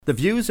The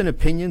views and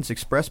opinions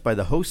expressed by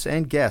the hosts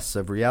and guests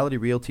of Reality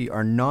Realty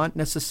are not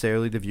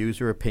necessarily the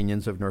views or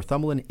opinions of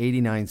Northumberland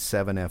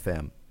 89.7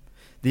 FM.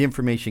 The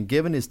information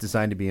given is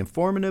designed to be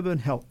informative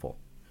and helpful.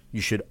 You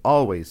should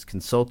always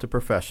consult a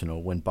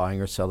professional when buying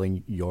or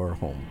selling your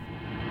home.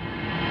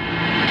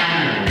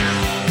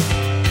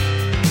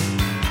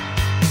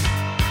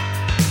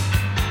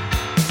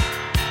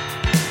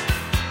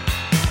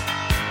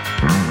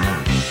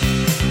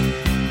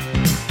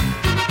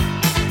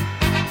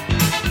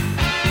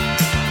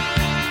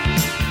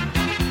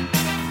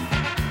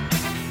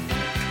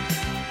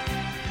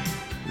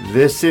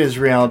 This is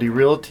Reality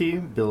Realty,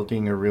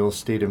 building a real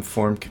estate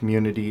informed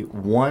community,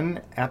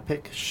 one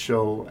epic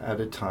show at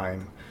a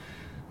time.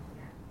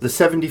 The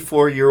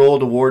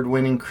 74-year-old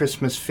award-winning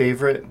Christmas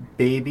favorite,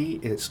 Baby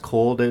It's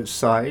Cold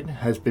Outside,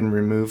 has been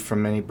removed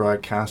from many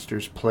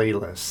broadcasters'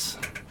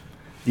 playlists.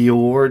 The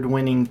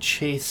award-winning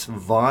Chase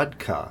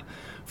Vodka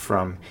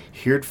from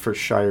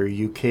Hertfordshire,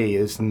 UK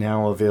is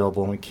now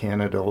available in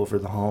Canada over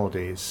the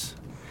holidays.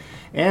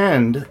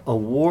 And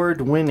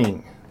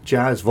award-winning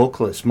jazz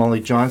vocalist Molly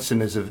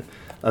Johnson is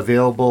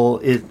available.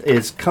 It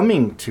is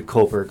coming to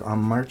Cobourg on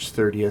March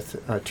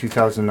 30th,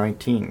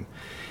 2019.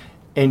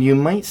 And you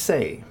might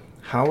say,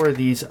 how are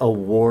these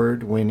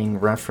award-winning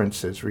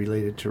references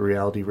related to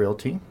Reality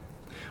Realty?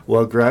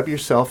 Well, grab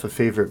yourself a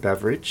favorite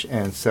beverage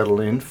and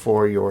settle in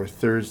for your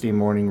Thursday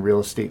morning real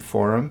estate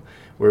forum,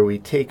 where we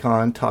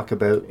talk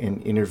about,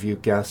 and interview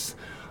guests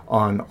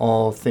on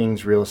all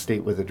things real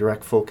estate with a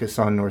direct focus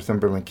on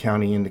Northumberland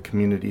County and the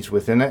communities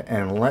within it.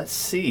 And let's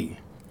see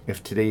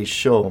if today's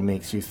show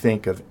makes you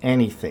think of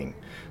anything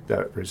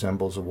that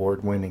resembles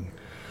award-winning.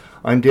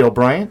 I'm Dale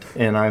Bryant,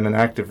 and I'm an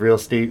active real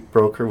estate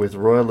broker with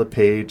Royal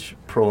LePage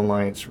Pro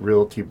Alliance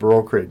Realty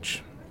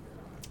Brokerage.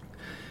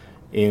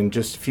 In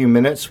just a few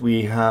minutes,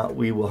 we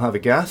will have a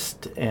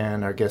guest,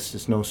 and our guest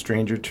is no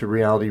stranger to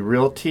Reality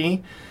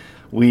Realty.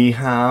 We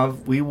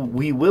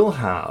will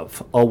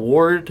have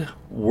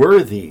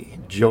award-worthy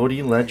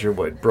Jody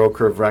Ledgerwood,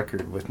 broker of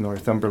record with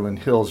Northumberland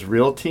Hills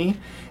Realty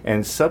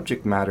and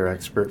subject matter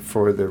expert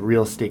for the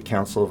Real Estate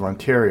Council of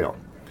Ontario.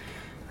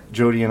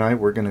 Jody and I,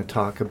 we're going to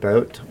talk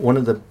about one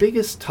of the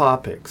biggest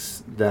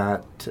topics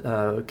that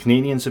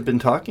Canadians have been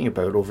talking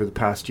about over the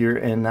past year,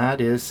 and that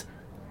is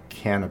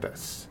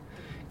cannabis.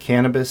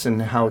 Cannabis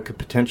and how it could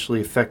potentially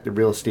affect the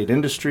real estate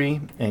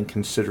industry, and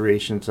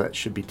considerations that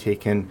should be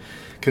taken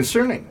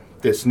concerning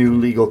this new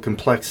legal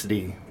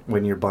complexity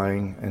when you're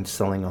buying and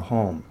selling a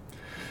home.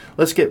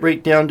 Let's get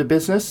right down to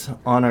business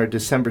on our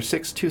December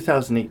 6,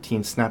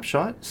 2018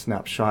 snapshot.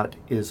 Snapshot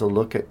is a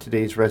look at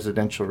today's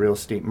residential real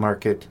estate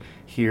market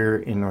here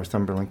in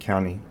Northumberland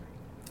County.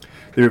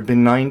 There have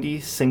been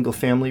 90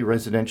 single-family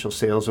residential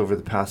sales over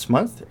the past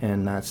month,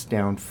 and that's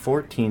down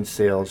 14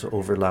 sales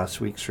over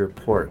last week's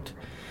report.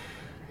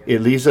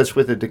 It leaves us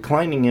with a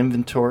declining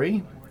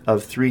inventory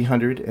of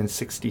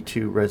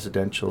 362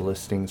 residential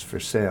listings for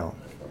sale.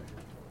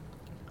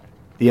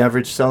 The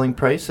average selling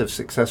price of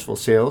successful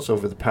sales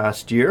over the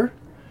past year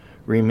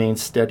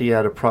remains steady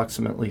at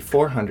approximately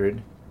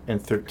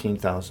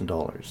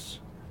 $413,000.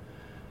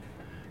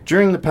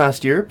 During the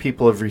past year,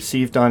 people have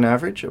received on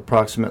average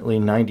approximately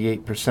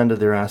 98% of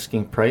their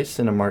asking price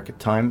in a market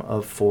time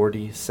of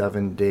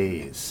 47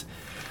 days.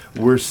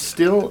 We're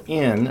still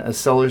in a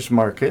seller's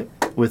market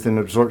with an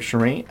absorption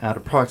rate at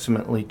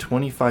approximately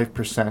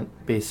 25%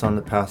 based on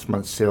the past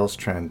month's sales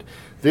trend.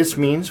 This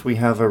means we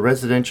have a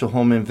residential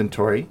home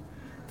inventory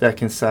that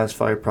can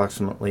satisfy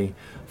approximately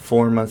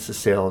 4 months of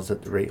sales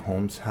at the rate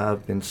homes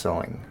have been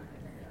selling.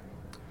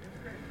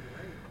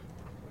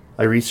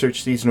 I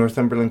researched these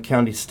Northumberland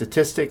County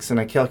statistics, and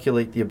I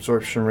calculate the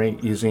absorption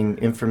rate using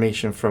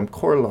information from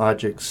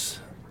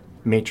CoreLogic's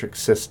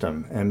Matrix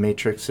system. And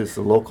Matrix is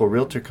the local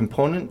realtor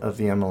component of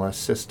the MLS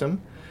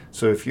system.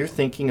 So if you're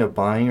thinking of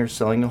buying or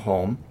selling a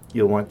home,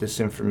 you'll want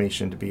this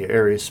information to be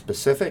area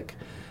specific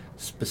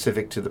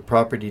to the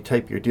property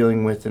type you're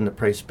dealing with and the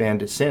price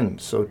band it's in.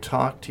 So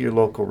talk to your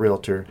local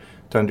realtor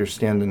to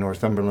understand the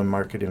Northumberland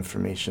market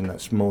information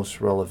that's most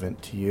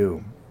relevant to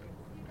you.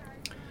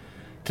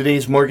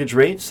 Today's mortgage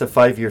rates, a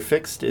 5-year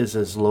fixed is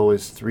as low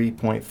as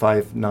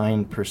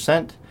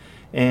 3.59%,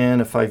 and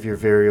a 5-year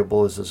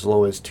variable is as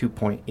low as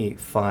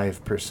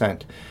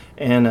 2.85%.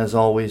 And as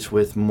always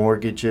with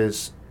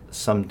mortgages,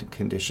 some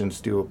conditions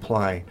do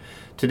apply.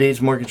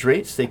 Today's mortgage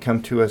rates, they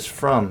come to us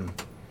from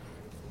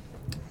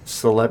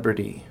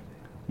Celebrity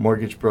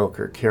mortgage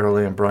broker Carol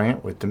Ann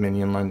Bryant with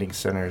Dominion Lending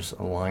Centers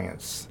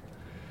Alliance.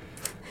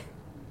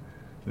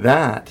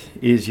 That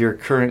is your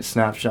current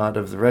snapshot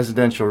of the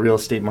residential real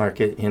estate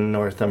market in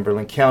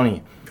Northumberland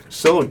County.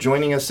 So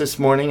joining us this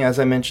morning, as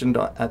I mentioned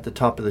at the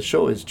top of the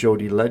show, is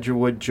Jody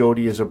Ledgerwood.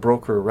 Jody is a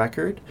broker of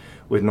record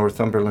with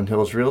Northumberland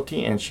Hills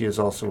Realty, and she is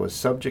also a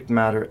subject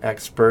matter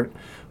expert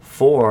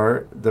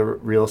for the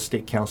Real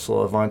Estate Council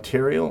of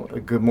Ontario.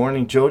 Good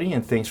morning, Jody,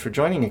 and thanks for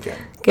joining again.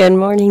 Good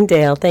morning,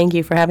 Dale. Thank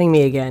you for having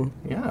me again.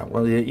 Yeah,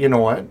 well, you know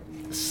what?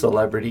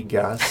 Celebrity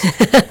guest.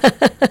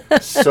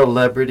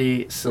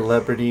 Celebrity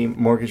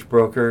mortgage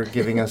broker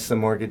giving us the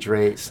mortgage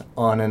rates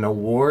on an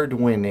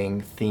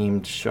award-winning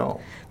themed show.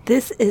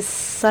 This is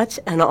such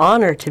an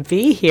honor to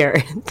be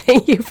here.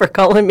 Thank you for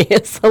calling me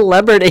a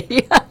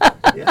celebrity.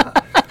 Yeah.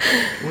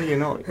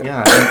 Well,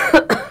 yeah.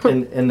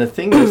 And the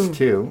thing is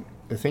too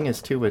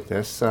with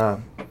this,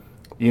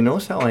 you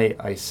notice how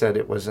I said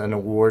it was an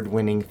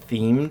award-winning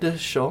themed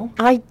show?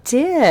 I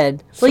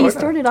did. Well, you Sorta.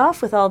 started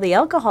off with all the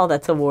alcohol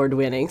that's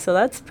award-winning, so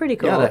that's pretty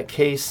cool. Yeah, that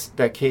case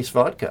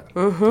vodka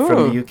from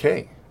the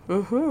UK.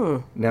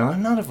 Mm-hmm. Now,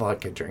 I'm not a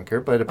vodka drinker,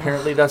 but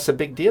apparently that's a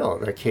big deal.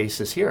 That case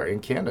is here in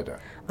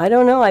Canada. I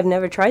don't know. I've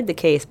never tried the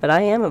case, but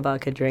I am a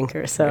vodka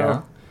drinker,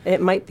 so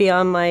it might be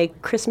on my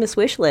Christmas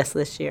wish list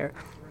this year.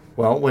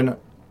 Well,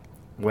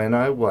 when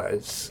I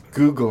was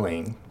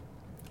Googling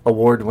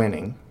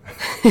award-winning,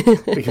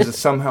 because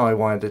somehow I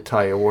wanted to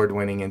tie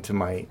award-winning into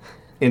my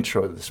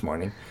intro this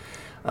morning,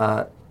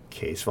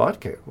 Case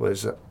Vodka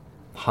was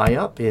high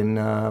up in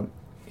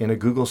a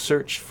Google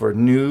search for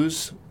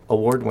news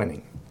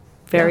award-winning.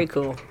 Very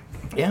cool.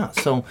 Yeah,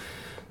 so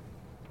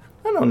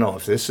I don't know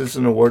if this is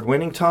an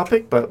award-winning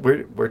topic, but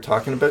we're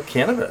talking about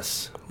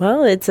cannabis.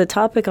 Well, it's a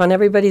topic on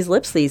everybody's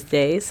lips these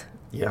days.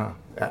 Yeah,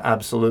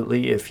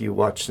 absolutely. If you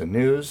watch the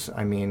news,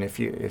 I mean, if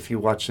you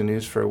watch the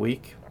news for a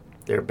week,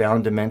 they're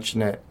bound to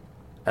mention it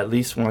at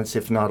least once,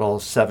 if not all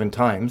 7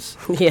 times.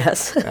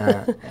 Yes.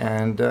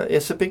 And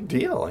it's a big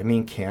deal. I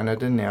mean,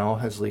 Canada now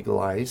has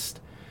legalized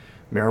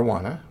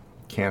marijuana,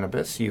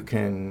 cannabis. You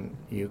can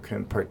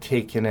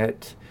partake in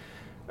it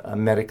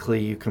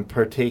medically, you can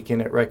partake in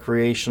it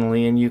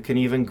recreationally, and you can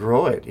even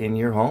grow it in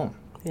your home.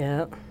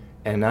 Yeah.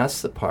 And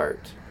that's the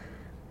part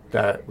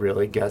that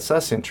really gets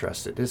us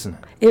interested, isn't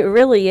it? It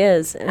really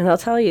is. And I'll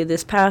tell you,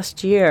 this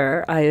past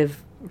year,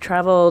 I've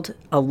traveled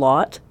a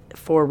lot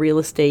for real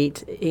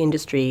estate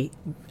industry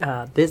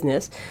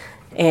business.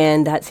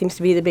 And that seems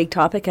to be the big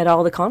topic at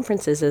all the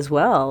conferences as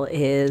well,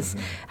 is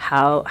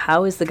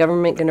how is the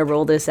government going to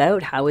roll this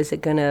out? How is it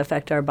going to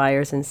affect our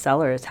buyers and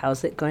sellers? How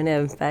is it going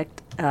to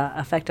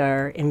affect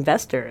our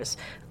investors,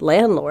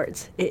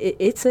 landlords?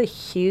 It's a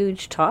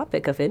huge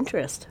topic of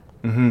interest.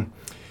 Mm-hmm.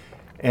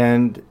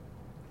 And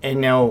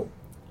now,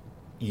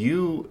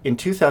 you, in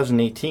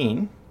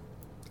 2018,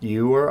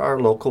 you were our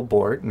local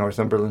board,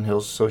 Northumberland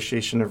Hills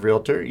Association of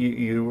Realtor.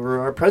 You were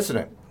our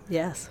president.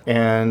 Yes.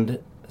 And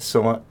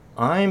so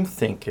I'm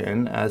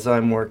thinking, as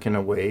I'm working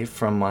away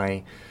from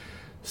my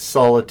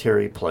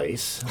solitary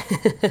place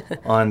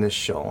on this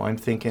show, I'm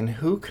thinking,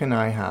 who can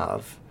I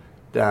have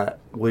that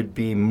would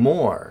be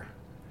the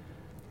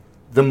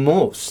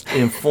most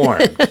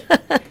informed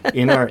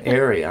in our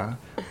area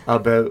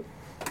about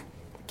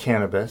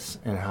cannabis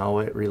and how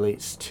it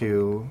relates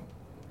to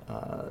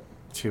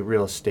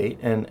real estate.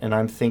 And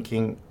I'm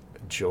thinking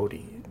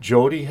Jody.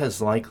 Jody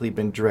has likely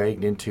been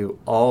dragged into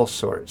all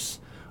sorts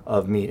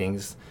of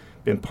meetings,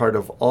 been part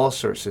of all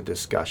sorts of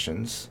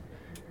discussions.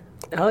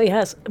 Oh,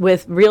 yes,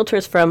 with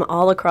realtors from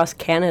all across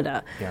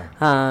Canada. Yeah.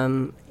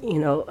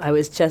 I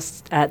was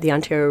just at the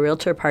Ontario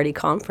Realtor Party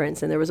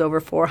conference, and there was over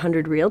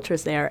 400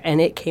 realtors there,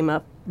 and it came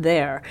up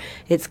there.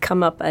 It's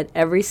come up at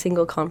every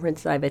single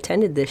conference I've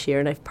attended this year,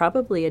 and I've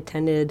probably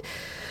attended,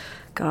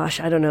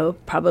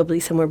 probably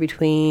somewhere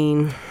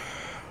between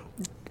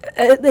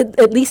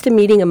at least a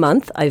meeting a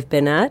month I've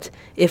been at,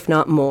 if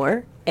not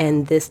more,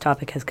 and this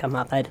topic has come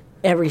up at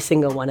every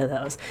single one of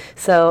those.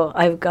 So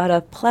I've got a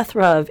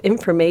plethora of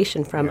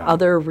information from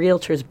other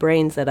realtors'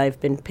 brains that I've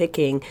been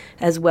picking,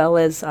 as well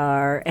as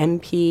our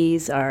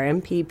MPs, our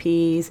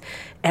MPPs.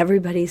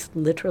 Everybody's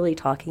literally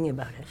talking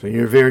about it. So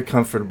you're very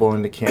comfortable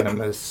in the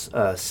cannabis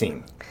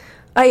scene.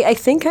 I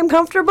think I'm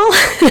comfortable.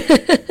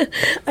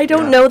 I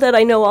don't know that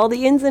I know all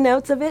the ins and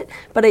outs of it,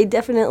 but I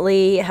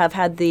definitely have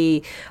had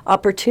the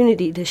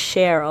opportunity to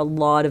share a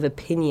lot of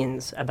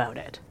opinions about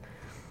it.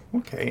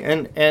 Okay,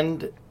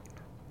 and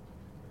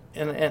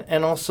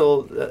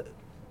also,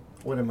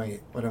 what am I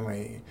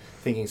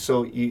thinking?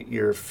 So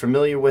you're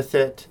familiar with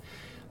it,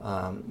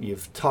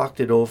 you've talked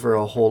it over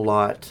a whole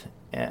lot,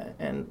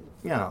 and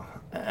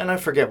I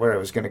forget where I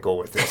was going to go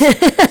with this.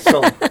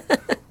 So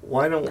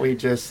why don't we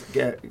just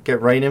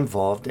get right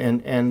involved?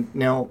 And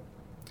now,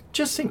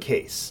 just in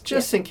case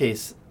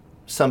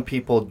some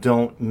people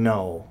don't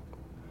know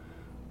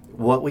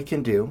what we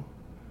can do,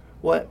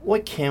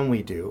 what can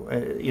we do?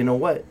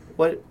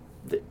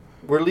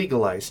 We're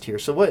legalized here.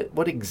 So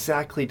what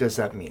exactly does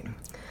that mean?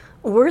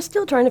 We're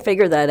still trying to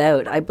figure that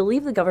out. I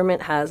believe the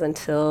government has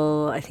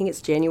until, I think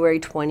it's January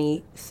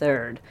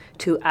 23rd,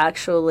 to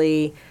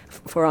actually,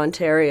 for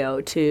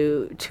Ontario,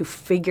 to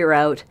figure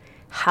out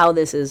how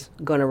this is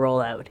going to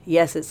roll out.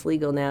 Yes, it's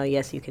legal now.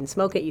 Yes, you can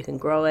smoke it, you can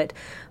grow it.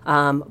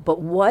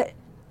 But what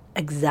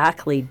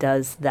exactly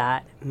does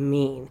that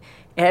mean?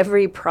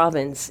 Every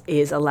province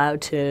is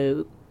allowed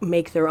to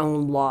make their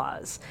own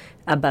laws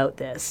about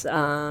this.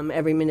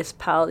 Every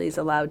municipality is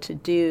allowed to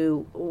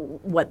do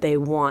what they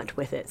want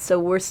with it.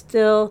 So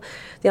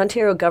the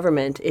Ontario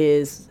government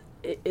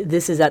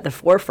this is at the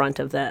forefront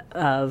of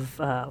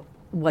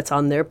what's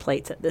on their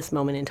plates at this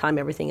moment in time.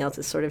 Everything else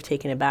is sort of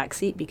taking a back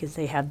seat because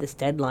they have this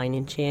deadline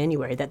in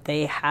January that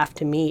they have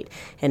to meet,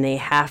 and they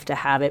have to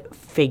have it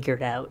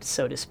figured out,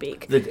 so to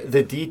speak.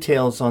 The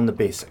details on the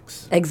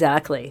basics.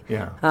 Exactly.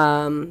 Yeah.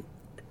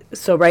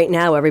 So right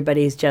now,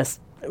 everybody's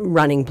just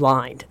running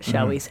blind,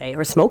 shall we say,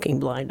 or smoking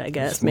blind, I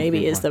guess,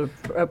 Smoking is the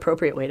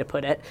appropriate way to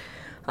put it.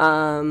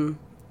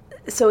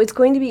 So it's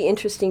going to be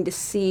interesting to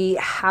see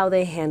how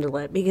they handle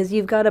it, because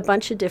you've got a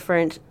bunch of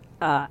different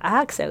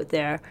acts out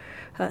there,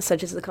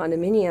 such as the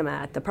Condominium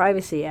Act, the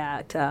Privacy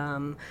Act,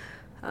 the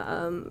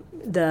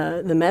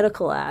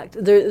Medical Act.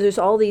 There's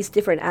all these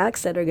different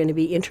acts that are going to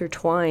be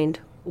intertwined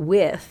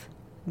with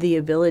the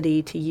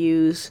ability to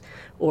use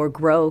or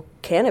grow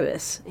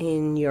cannabis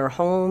in your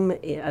home,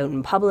 out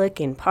in public,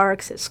 in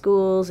parks, at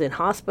schools, in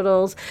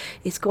hospitals.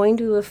 It's going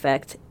to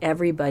affect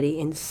everybody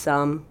in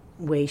some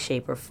way,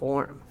 shape, or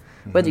form,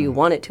 whether you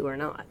want it to or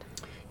not.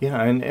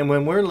 Yeah, and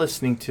when we're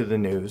listening to the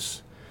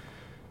news,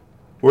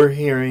 we're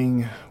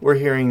hearing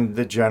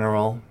the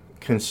general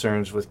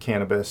concerns with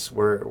cannabis.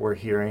 We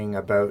hear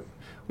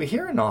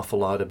an awful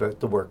lot about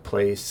the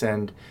workplace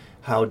and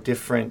how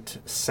different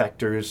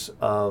sectors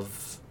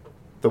of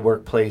the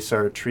workplace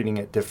are treating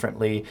it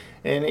differently.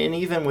 And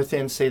even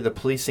within, say, the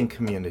policing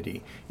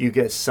community, you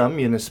get some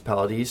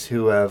municipalities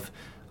who have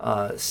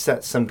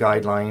set some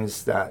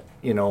guidelines that,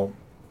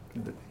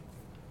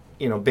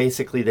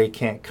 basically they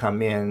can't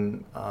come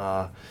in.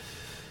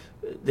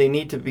 They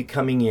need to be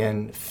coming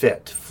in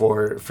fit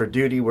for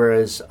duty,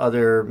 whereas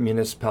other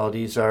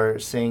municipalities are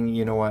saying,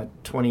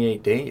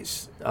 28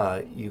 days,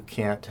 you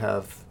can't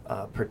have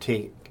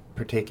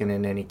partaken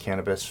in any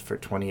cannabis for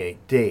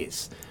 28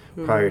 days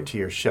prior to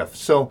your shift.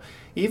 So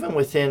even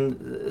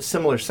within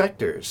similar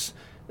sectors,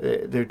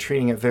 they're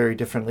treating it very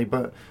differently.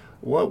 But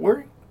what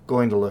we're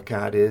going to look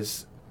at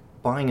is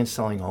buying and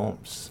selling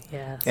homes.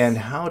 Yes. And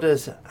how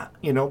does,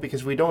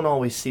 because we don't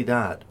always see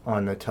that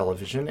on the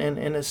television, and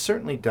it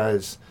certainly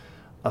does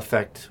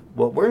affect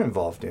what we're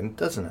involved in,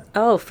 doesn't it?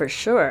 Oh, for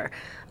sure.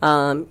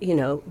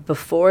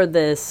 Before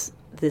this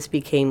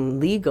became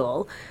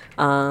legal,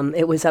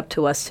 it was up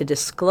to us to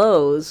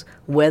disclose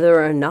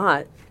whether or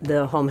not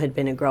the home had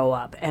been a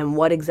grow-up and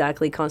what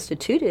exactly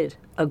constituted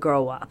a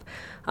grow-up.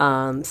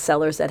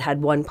 Sellers that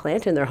had one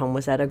plant in their home,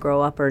 was that a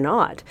grow-up or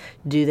not?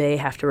 Do they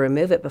have to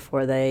remove it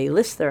before they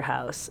list their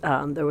house?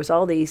 There was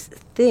all these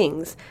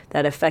things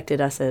that affected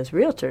us as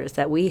realtors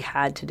that we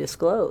had to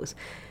disclose.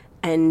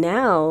 And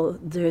now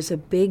there's a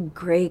big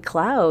gray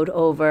cloud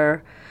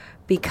over,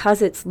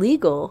 because it's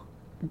legal,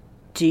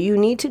 do you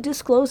need to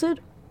disclose it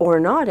or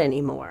not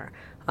anymore?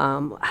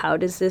 How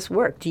does this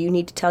work? Do you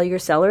need to tell your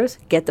sellers,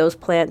 get those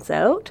plants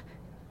out?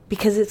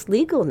 Because it's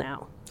legal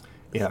now.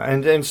 Yeah,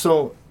 and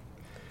so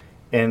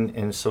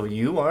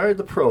you are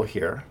the pro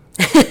here,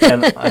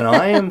 and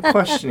I am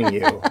questioning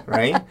you,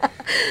 right?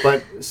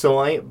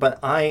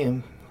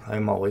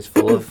 I'm always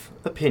full of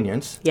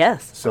opinions.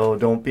 Yes. So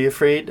don't be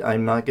afraid.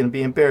 I'm not going to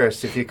be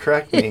embarrassed if you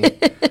correct me.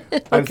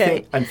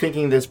 Okay. I'm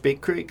thinking this big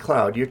gray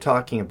cloud you're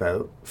talking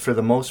about, for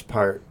the most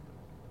part,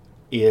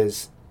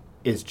 is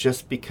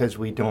just because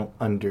we don't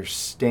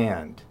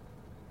understand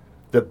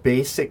the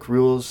basic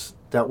rules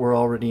that were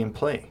already in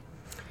play.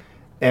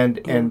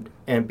 And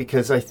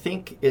because I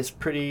think it's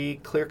pretty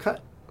clear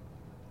cut.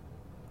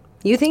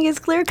 You think it's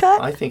clear cut?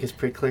 I think it's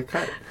pretty clear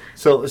cut.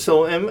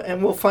 So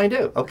and we'll find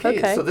out.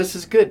 Okay. So this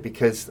is good,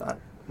 because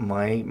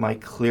my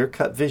clear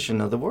cut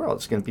vision of the world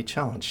is going to be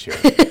challenged here.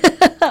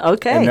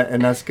 Okay.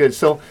 And that's good.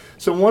 So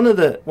one of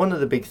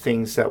the big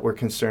things that we're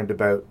concerned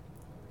about,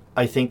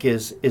 I think,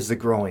 is the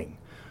growing.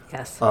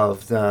 Yes.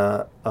 Of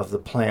the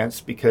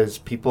plants, because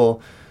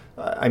people,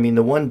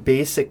 the one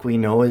basic we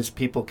know is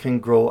people can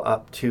grow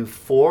up to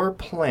 4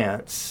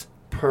 plants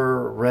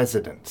per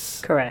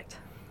residence. Correct.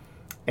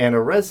 And a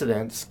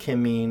residence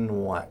can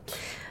mean what?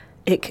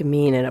 It can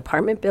mean an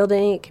apartment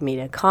building, it can mean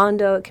a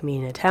condo, it can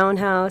mean a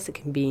townhouse, it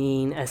can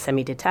mean a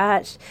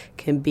semi-detached, it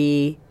can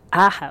be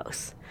a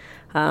house.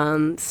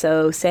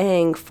 So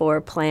saying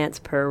 4 plants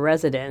per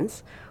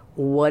residence,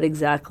 what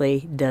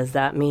exactly does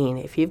that mean?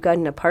 If you've got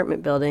an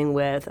apartment building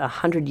with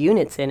 100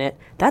 units in it,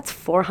 that's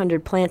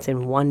 400 plants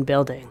in one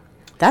building.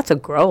 That's a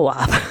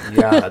grow-up.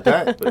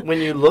 Yeah, when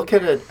you look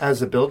at it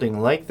as a building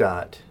like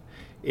that,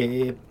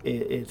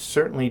 it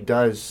certainly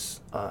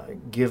does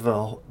give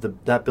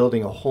that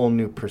building a whole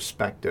new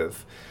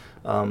perspective.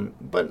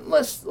 But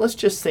let's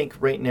just think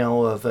right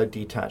now of a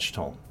detached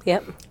home.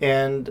 Yep.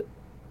 And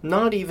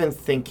not even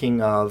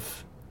thinking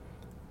of,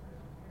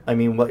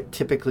 what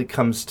typically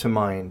comes to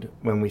mind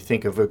when we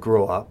think of a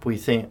grow-up,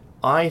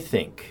 I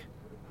think,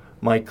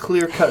 my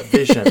clear-cut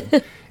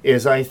vision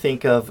is, I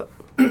think of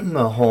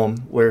a home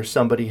where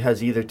somebody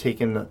has either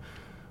taken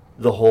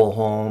the whole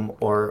home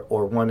or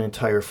one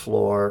entire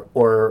floor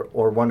or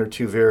 1 or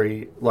 2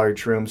 very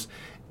large rooms,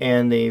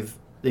 and they've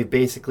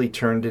basically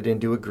turned it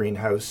into a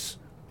greenhouse,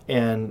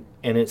 and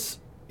it's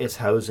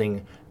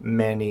housing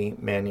many,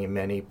 many,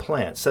 many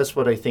plants. That's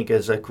what I think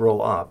is a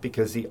grow-op,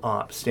 because the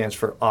op stands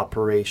for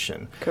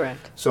operation.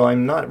 Correct. So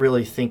I'm not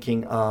really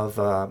thinking of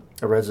a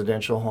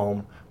residential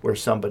home where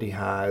somebody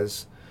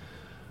has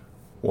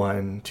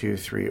 1, 2,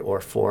 3,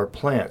 or 4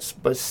 plants.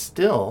 But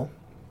still,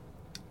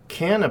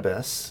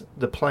 cannabis,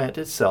 the plant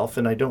itself,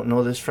 and I don't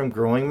know this from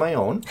growing my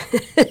own.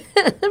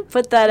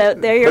 Put that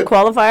out there, your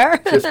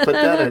qualifier. Just put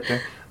that out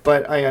there.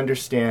 But I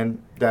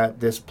understand that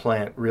this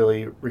plant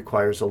really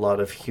requires a lot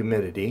of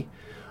humidity.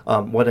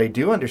 What I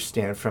do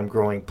understand from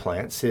growing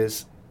plants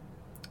is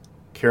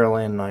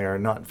Caroline and I are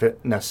not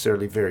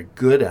necessarily very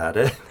good at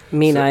it.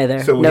 Me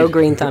neither. So no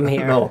green thumb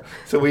here. No.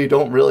 So we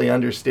don't really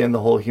understand the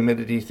whole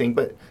humidity thing.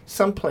 But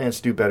some plants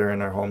do better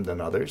in our home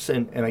than others.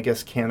 And I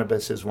guess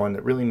cannabis is one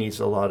that really needs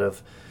a lot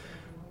of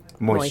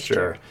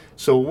moisture.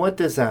 So what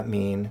does that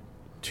mean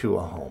to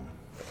a home?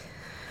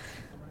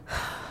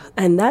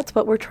 And that's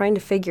what we're trying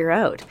to figure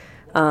out.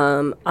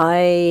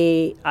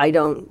 I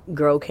don't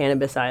grow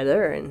cannabis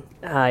either, and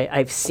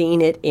I've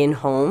seen it in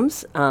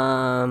homes.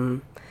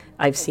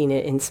 I've seen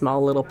it in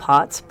small little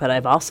pots, but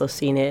I've also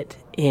seen it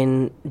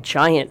in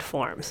giant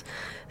forms.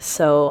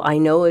 So I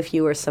know if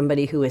you are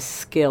somebody who is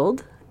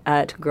skilled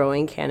at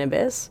growing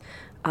cannabis,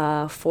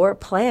 4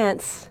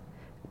 plants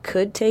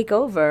could take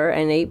over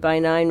an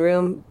 8x9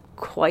 room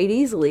quite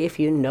easily if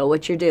you know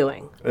what you're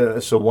doing.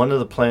 So one of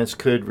the plants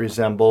could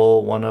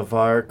resemble one of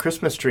our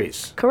Christmas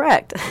trees.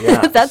 Correct.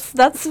 Yes.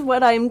 That's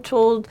what I'm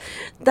told.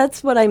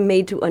 That's what I'm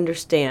made to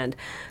understand.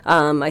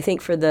 I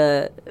think for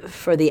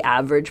the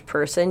average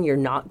person, you're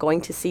not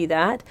going to see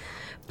that.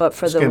 But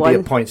for it's the one, be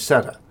a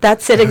poinsettia.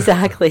 That's it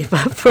exactly.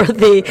 But for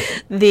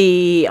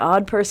the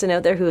odd person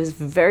out there who is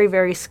very,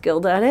 very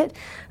skilled at it,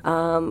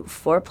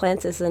 4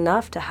 plants is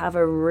enough to have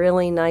a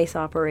really nice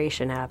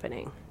operation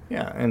happening.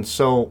 Yeah, and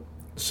so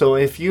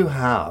if you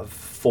have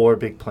 4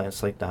 big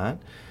plants like that,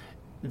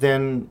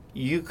 then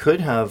you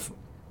could have,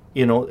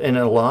 and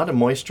a lot of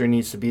moisture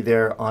needs to be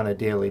there on a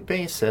daily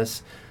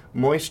basis.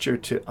 Moisture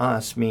to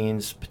us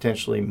means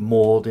potentially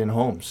mold in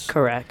homes.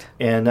 Correct.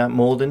 And that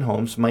mold in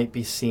homes might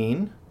be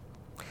seen,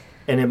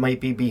 and it might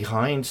be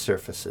behind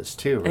surfaces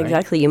too, right?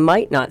 Exactly. You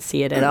might not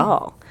see it at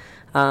all.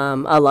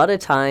 A lot of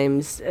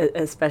times,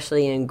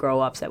 especially in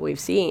grow-ups that we've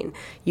seen,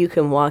 you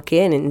can walk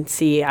in and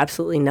see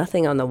absolutely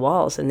nothing on the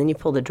walls, and then you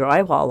pull the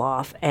drywall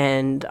off,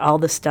 and all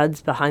the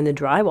studs behind the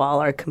drywall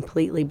are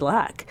completely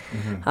black.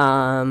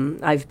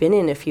 Mm-hmm. I've been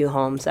in a few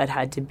homes that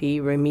had to be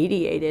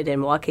remediated,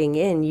 and walking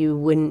in, you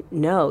wouldn't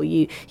know.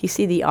 You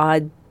see the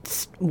odd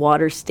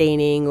water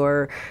staining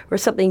or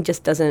something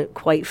just doesn't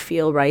quite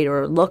feel right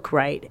or look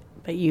right.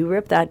 But you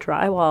rip that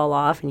drywall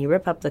off and you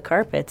rip up the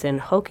carpets and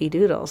hokey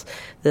doodles.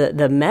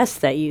 The mess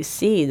that you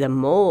see, the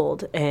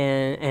mold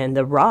and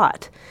the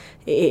rot,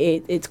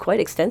 it's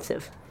quite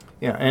extensive.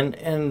 Yeah,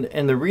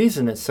 and the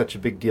reason it's such a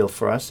big deal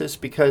for us is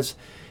because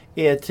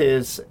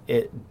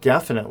it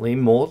definitely,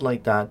 mold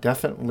like that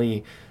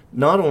definitely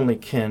not only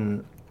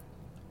can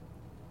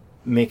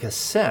make us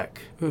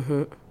sick,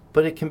 mm-hmm.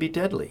 but it can be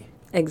deadly.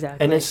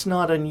 Exactly. And it's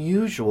not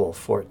unusual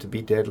for it to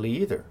be deadly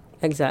either.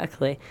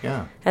 Exactly.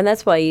 Yeah. And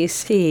that's why you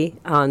see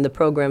on the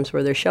programs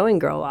where they're showing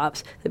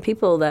grow-ops, the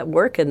people that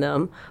work in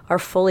them are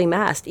fully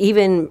masked.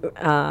 Even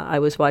I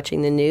was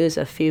watching the news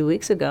a few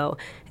weeks ago,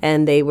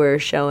 and they were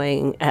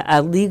showing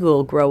a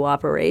legal grow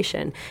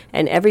operation.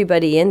 And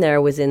everybody in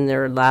there was in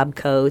their lab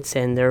coats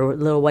and their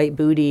little white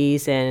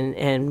booties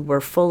and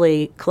were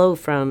fully clothed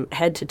from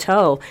head to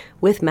toe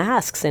with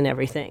masks and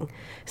everything.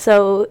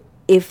 So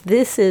if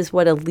this is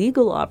what a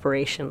legal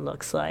operation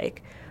looks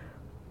like,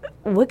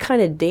 what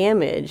kind of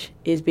damage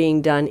is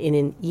being done in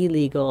an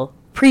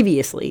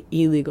previously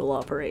illegal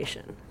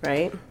operation,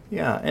 right?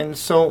 Yeah, and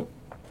so,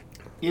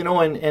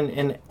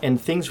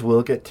 and things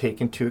will get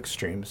taken to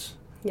extremes.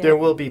 Yeah. There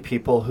will be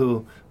people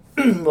who,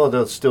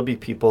 there'll still be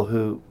people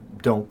who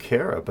don't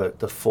care about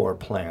the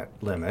 4-plant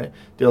limit.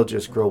 They'll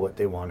just grow what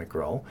they want to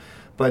grow.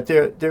 But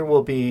there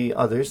will be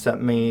others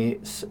that may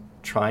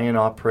try and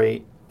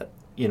operate,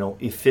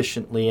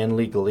 efficiently and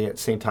legally at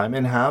the same time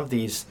and have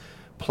these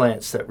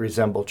plants that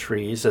resemble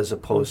trees as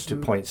opposed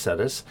mm-hmm. to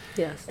poinsettias.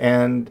 Yes.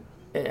 And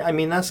I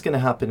mean that's going to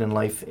happen in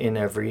life in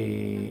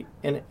every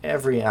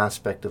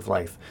aspect of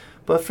life.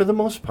 But for the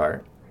most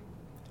part,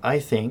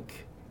 I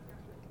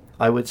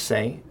would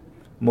say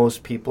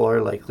most people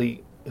are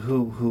likely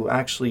who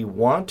actually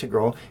want to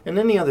grow. And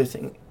then the other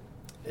thing,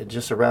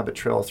 just a rabbit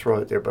trail I'll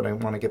throw out there, but I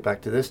want to get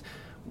back to this.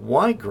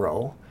 Why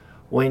grow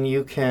when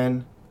you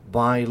can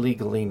buy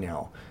legally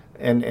now?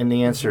 And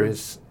the answer mm-hmm.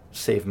 is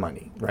save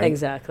money, right?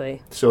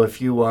 Exactly. So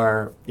if you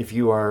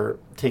are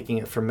taking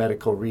it for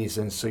medical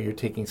reasons, so you're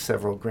taking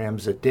several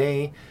grams a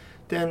day,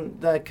 then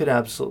that could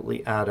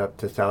absolutely add up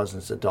to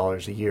thousands of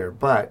dollars a year.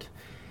 But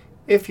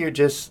if you're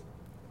just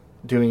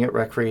doing it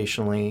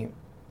recreationally,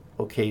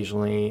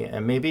 occasionally,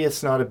 and maybe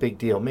it's not a big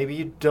deal. Maybe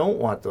you don't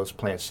want those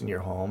plants in your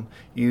home.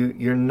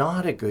 You're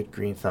not a good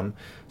green thumb.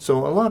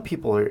 So a lot of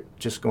people are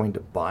just going to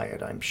buy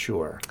it, I'm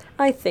sure.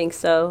 I think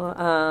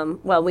so.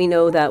 Well, we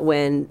know that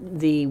when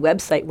the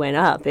website went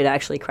up, it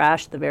actually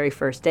crashed the very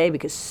first day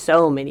because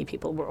so many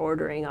people were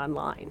ordering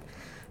online.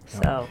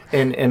 So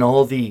and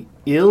all the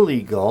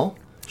illegal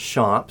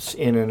shops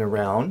in and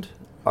around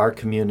our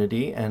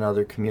community and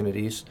other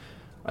communities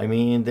I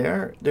mean,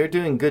 they're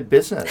doing good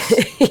business.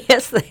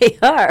 Yes, they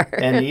are.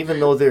 And even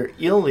though they're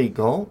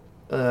illegal,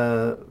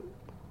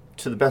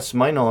 to the best of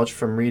my knowledge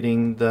from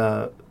reading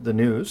the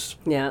news.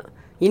 Yeah.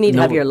 You need to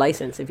No. have your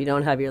license. If you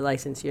don't have your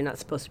license, you're not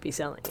supposed to be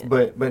selling it.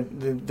 But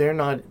they're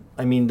not.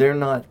 I mean, they're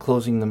not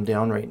closing them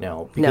down right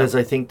now because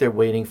I think they're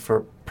waiting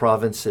for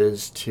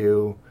provinces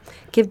to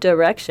Give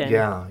direction.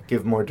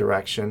 give more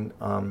direction.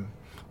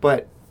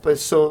 But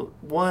so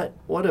what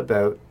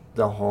about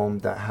the home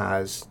that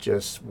has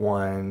just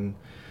 1,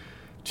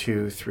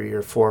 2, 3,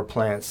 or 4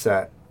 plants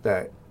that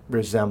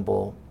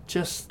resemble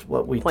just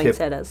what we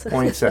Poinsettias.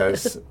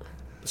 Poinsettias,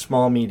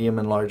 small, medium,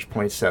 and large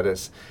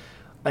poinsettias.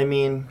 I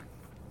mean,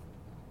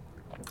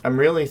 I'm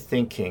really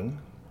thinking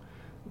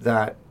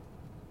that.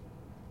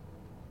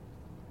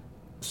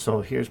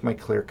 So here's my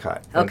clear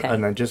cut. Okay.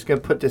 And I'm just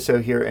going to put this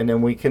out here, and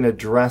then we can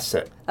address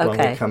it when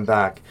Okay. we come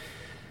back.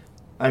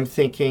 I'm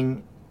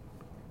thinking,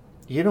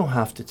 you don't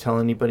have to tell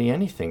anybody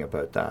anything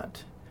about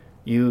that.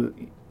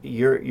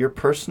 Your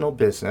personal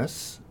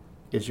business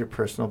is your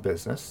personal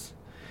business,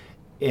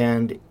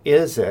 and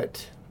is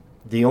it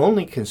the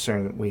only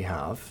concern we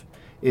have?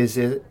 Is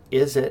it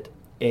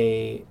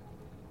a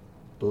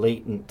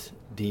latent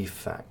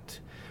defect?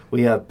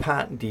 We have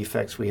patent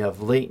defects. We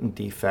have latent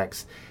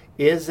defects.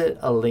 Is it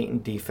a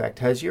latent defect?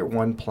 Has your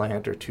 1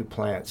 plant or 2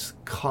 plants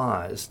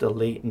caused a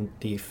latent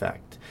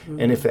defect?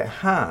 And if it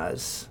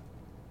has,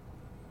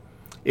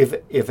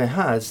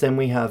 then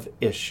we have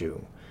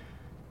issue.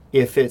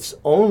 If it's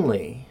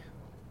only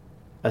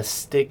a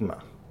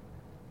stigma,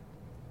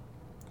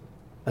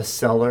 a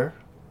seller's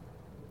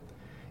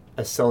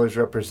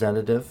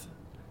representative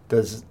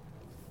does.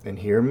 And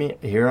here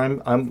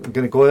I'm going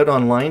to go out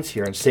on lines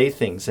here and say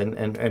things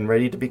and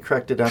ready to be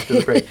corrected after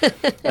the break.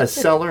 A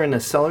seller and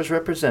a seller's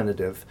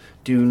representative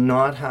do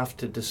not have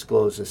to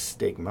disclose a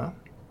stigma.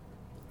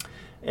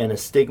 And a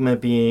stigma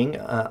being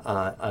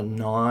a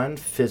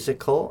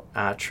non-physical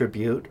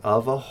attribute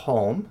of a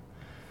home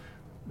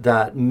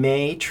that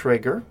may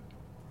trigger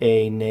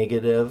a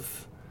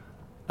negative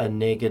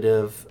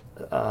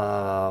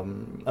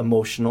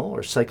emotional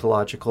or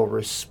psychological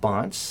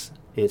response.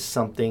 Is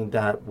something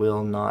that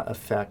will not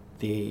affect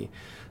the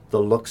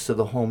looks of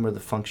the home or the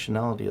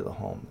functionality of the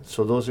home.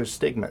 So those are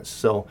stigmas.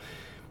 So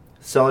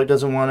seller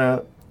doesn't want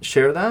to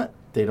share that.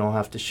 They don't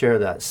have to share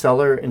that.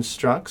 Seller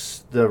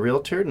instructs the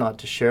realtor not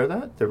to share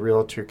that. The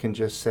realtor can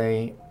just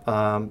say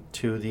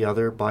to the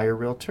other buyer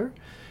realtor,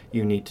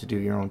 you need to do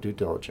your own due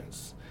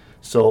diligence.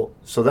 So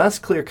that's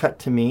clear cut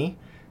to me.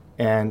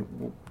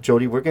 And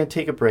Jody, we're going to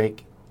take a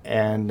break,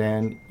 and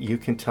then you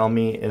can tell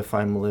me if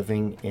I'm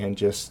living in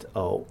just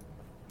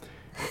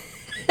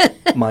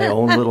my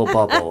own little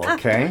bubble,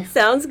 okay?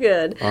 Sounds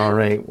good. All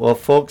right. Well,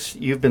 folks,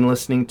 you've been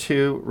listening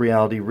to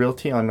Reality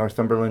Realty on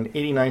Northumberland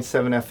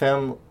 89.7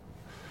 FM,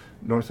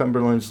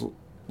 Northumberland's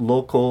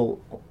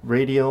local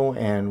radio.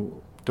 And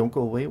don't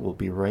go away. We'll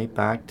be right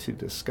back to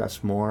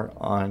discuss more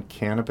on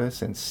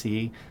cannabis and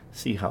see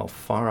how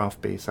far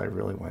off base I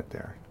really went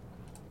there.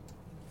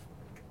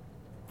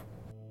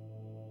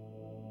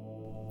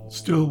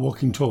 Still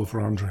Walking Tall for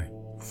Andre.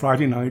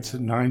 Friday nights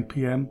at 9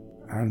 p.m.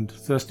 and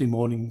Thursday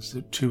mornings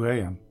at 2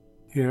 a.m.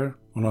 here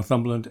on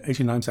Northumberland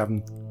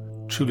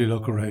 89.7, truly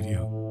local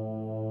radio.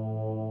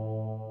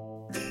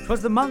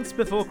 'Twas the months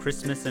before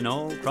Christmas, and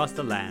all across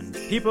the land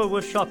people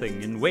were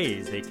shopping in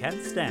ways they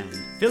can't stand,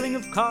 filling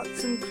of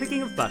carts and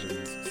clicking of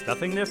buttons,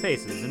 stuffing their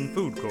faces in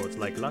food courts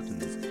like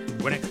gluttons.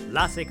 When a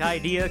classic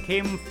idea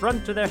came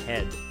front to their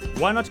head,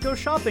 why not go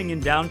shopping in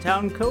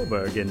downtown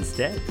Coburg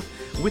instead?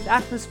 With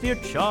atmosphere,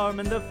 charm,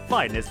 and the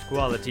finest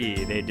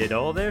quality, they did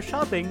all their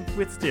shopping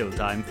with still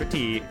time for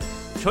tea.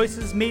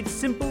 Choices made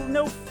simple,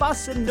 no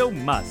fuss and no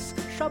muss.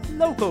 Shop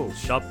local,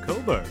 shop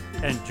Coburg,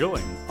 and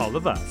join all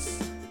of us.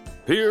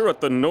 Here at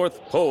the North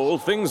Pole,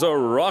 things are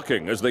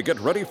rocking as they get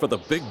ready for the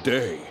big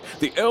day.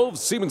 The elves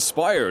seem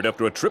inspired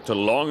after a trip to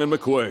Long and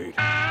McQuaid.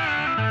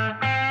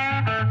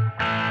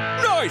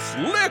 Nice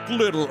lick,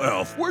 little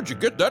elf. Where'd you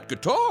get that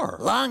guitar?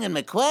 Long and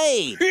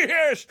McQuaid.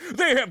 Yes,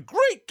 they have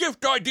great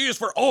gift ideas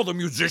for all the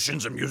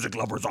musicians and music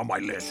lovers on my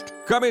list.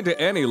 Come into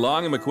any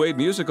Long and McQuaid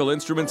musical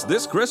instruments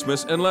this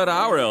Christmas and let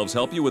our elves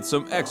help you with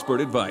some expert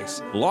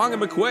advice. Long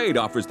and McQuaid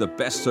offers the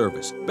best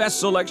service, best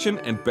selection,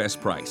 and best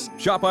price.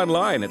 Shop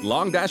online at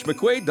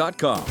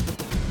long-mcquaid.com.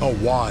 A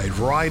wide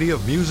variety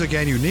of music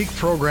and unique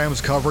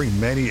programs covering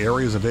many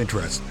areas of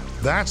interest.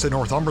 That's the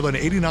Northumberland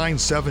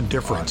 89.7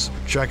 difference.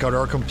 Check out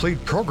our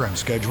complete program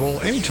schedule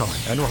anytime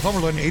at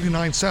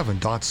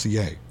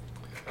northumberland897.ca.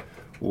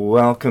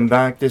 Welcome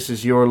back. This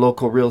is your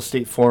local real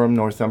estate forum,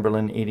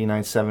 Northumberland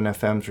 89.7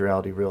 FM's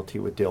Reality Realty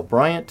with Dale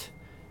Bryant.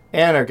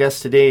 And our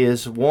guest today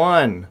is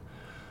one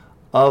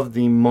of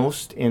the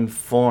most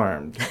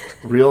informed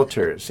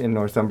realtors in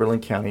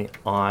Northumberland County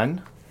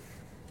on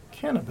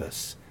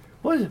cannabis.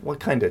 What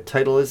kind of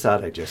title is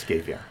that I just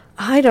gave you?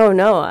 I don't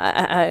know.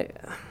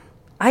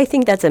 I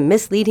think that's a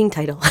misleading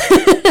title.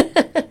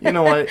 You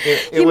know what?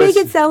 You make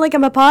it sound like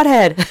I'm a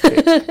pothead.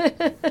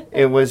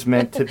 It was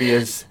meant to be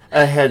as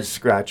a head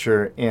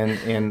scratcher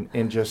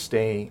in just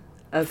a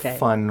Okay.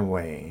 fun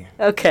way.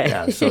 Okay.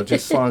 Yeah, so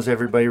just as long as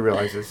everybody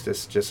realizes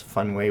it's just a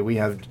fun way. We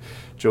have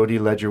Jody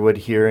Ledgerwood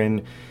here,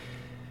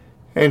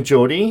 and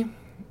Jody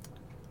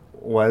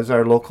was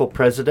our local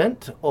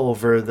president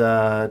over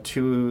the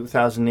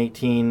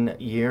 2018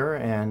 year,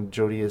 and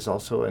Jody is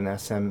also an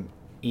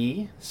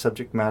SME,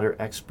 subject matter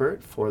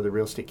expert for the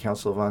Real Estate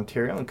Council of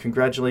Ontario, and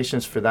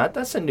congratulations for that.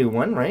 That's a new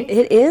one, right?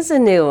 It is a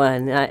new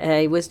one.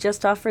 I was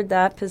just offered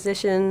that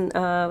position,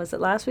 was it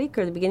last week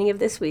or the beginning of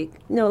this week?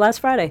 No, last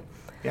Friday.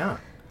 Yeah.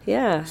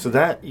 Yeah. So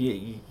that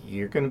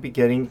you're going to be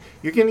getting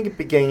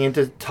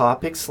into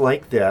topics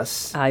like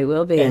this. I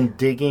will be. And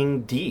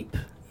digging deep.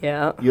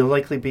 Yeah. You'll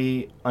likely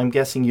be, I'm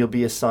guessing you'll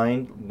be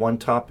assigned one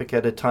topic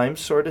at a time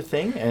sort of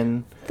thing,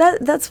 and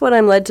that's what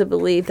I'm led to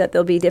believe, that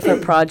there'll be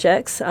different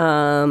projects,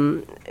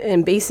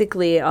 and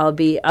basically I'll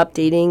be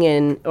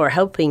updating or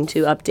helping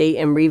to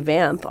update and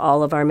revamp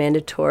all of our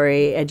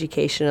mandatory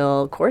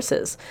educational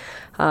courses.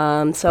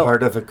 So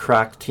part of a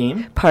crack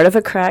team. Part of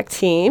a crack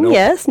team, No-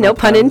 yes, no no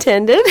pun puns.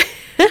 intended.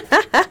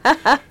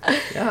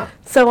 Yeah.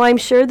 So I'm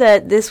sure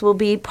that this will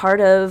be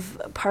part of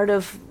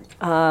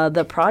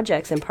the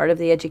projects, and part of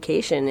the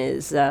education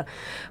is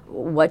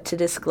what to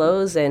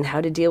disclose and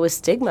how to deal with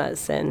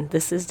stigmas. And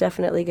this is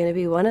definitely going to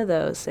be one of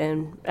those.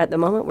 And at the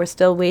moment, we're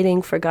still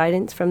waiting for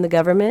guidance from the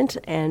government,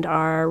 and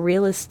our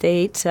Real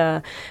Estate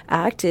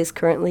Act is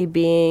currently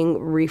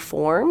being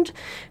reformed.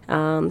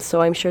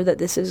 So I'm sure that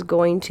this is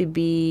going to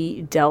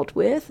be dealt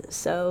with.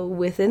 So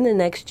within the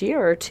next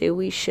year or two,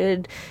 we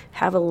should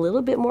have a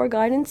little bit more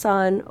guidance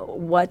on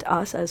what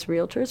us as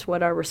realtors,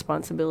 what our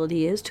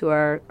responsibility is to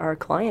our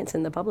clients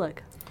and the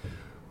public.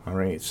 All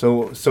right.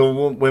 So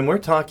when we're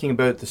talking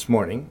about it this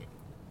morning,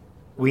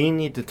 we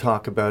need to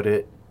talk about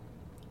it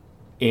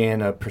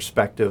in a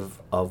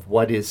perspective of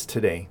what is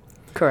today.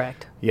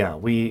 Correct. Yeah,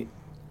 we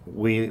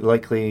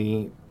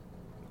likely,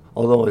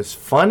 although as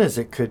fun as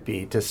it could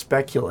be to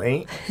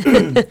speculate,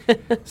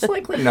 it's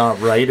likely not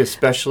right,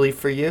 especially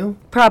for you.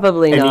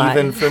 Probably and not.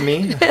 even for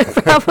me.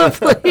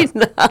 Probably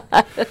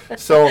not.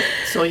 So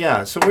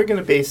we're going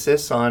to base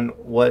this on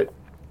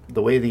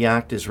the way the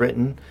Act is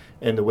written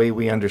and the way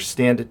we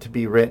understand it to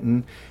be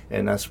written,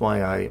 and that's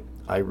why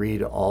I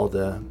read all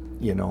the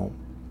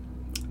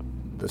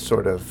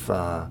sort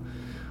of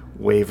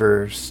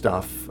waiver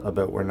stuff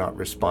about we're not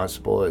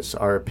responsible. It's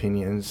our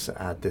opinions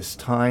at this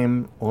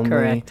time only.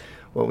 Correct.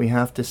 What we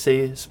have to say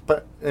is,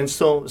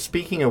 so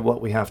speaking of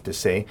what we have to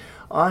say,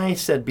 I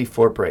said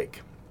before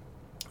break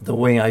the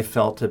way I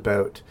felt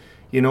about,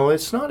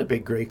 it's not a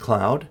big gray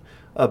cloud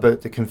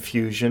about the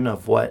confusion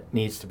of what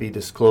needs to be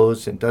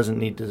disclosed and doesn't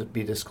need to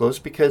be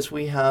disclosed, because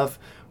we have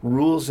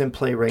rules in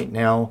play right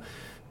now,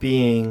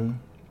 being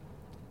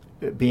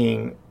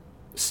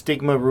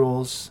stigma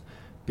rules,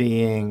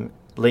 being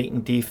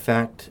latent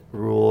defect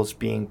rules,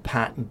 being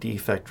patent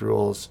defect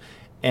rules,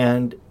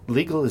 and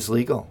legal is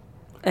legal.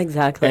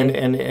 Exactly.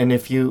 And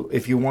if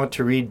you want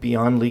to read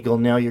beyond legal,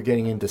 now you're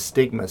getting into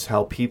stigmas,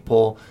 how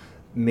people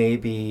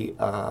maybe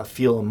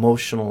feel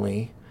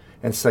emotionally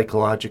and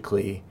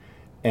psychologically,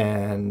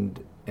 and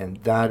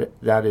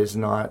that is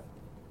not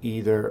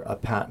either a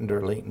patent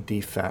or latent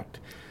defect.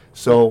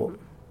 So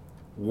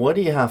what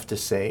do you have to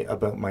say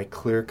about my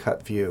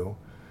clear-cut view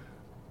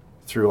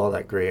through all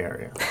that gray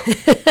area?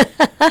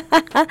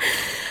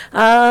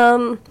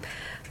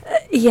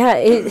 Yeah,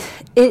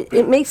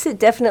 it makes it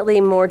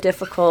definitely more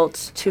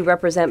difficult to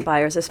represent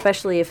buyers,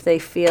 especially if they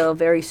feel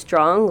very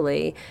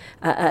strongly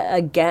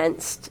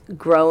against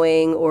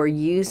growing or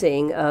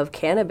using of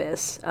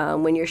cannabis.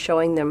 When you're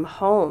showing them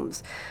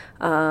homes,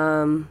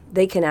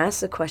 they can ask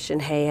the question,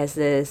 hey, has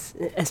this,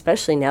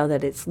 especially now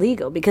that it's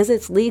legal, because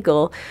it's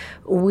legal,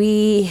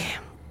 we,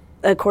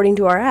 according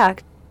to our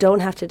act,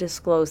 don't have to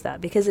disclose that,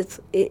 because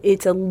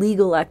it's a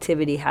legal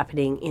activity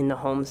happening in the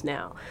homes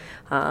now.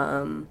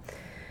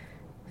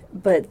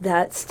 But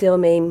that still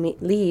may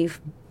leave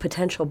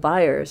potential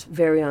buyers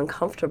very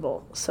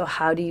uncomfortable. So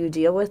how do you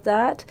deal with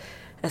that?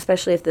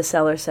 Especially if the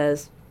seller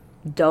says,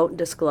 don't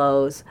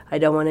disclose, I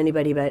don't want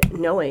anybody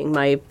knowing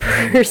my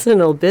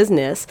personal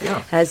business,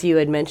 as you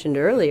had mentioned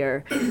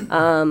earlier.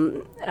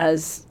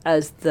 As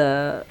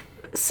the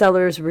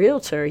seller's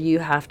realtor, you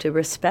have to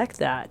respect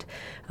that.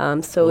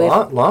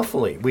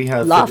 Lawfully. We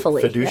have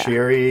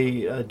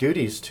fiduciary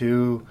duties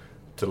to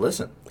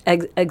listen.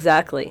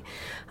 Exactly.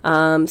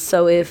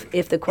 So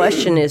if the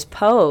question is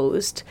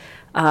posed,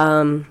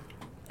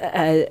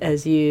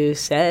 as you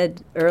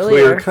said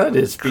earlier,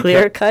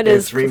 clear cut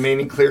is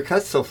remaining clear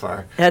cut so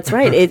far. That's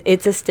right.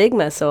 It's a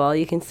stigma. So all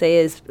you can say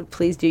is,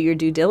 please do your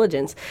due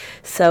diligence.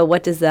 So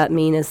what does that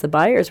mean as the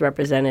buyer's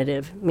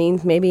representative?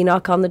 Means maybe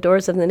knock on the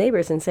doors of the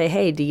neighbors and say,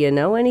 hey, do you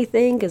know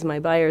anything? Because my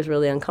buyer's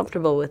really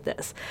uncomfortable with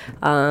this.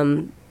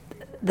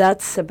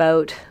 That's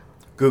about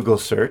Google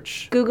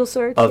search of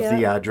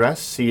the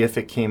address, see if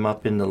it came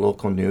up in the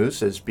local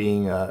news as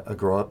being a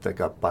grow-up that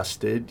got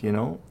busted,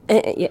 Yeah,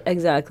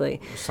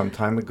 exactly. some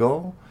time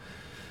ago.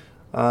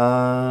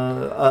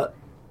 A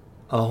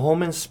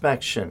home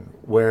inspection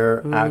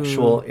where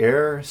actual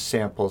air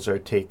samples are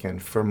taken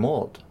for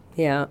mold.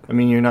 Yeah. I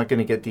mean, you're not going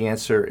to get the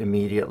answer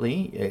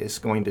immediately. It's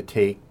going to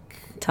take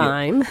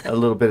Time. a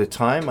little bit of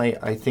time.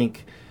 I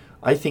think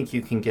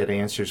you can get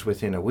answers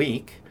within a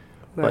week,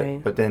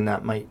 Right. but then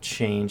that might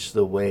change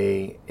the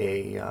way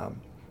a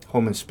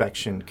home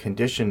inspection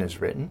condition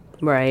is written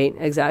Right,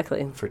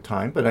 exactly. for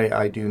time. But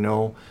I do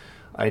know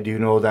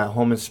that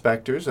home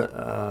inspectors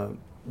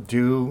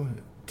do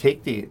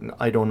take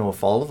I don't know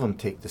if all of them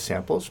take the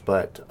samples,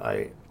 but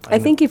I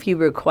think if you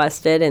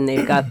request it and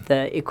they've got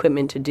the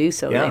equipment to do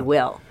so, Yeah. they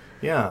will.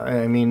 Yeah,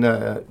 I mean,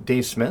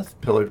 Dave Smith,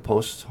 Pillar to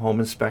Post Home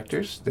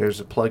Inspectors, there's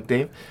a plug,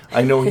 Dave.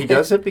 I know he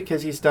does it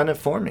because he's done it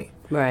for me.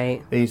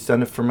 Right. He's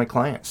done it for my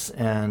clients.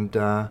 And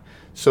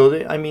so,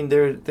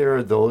 there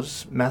are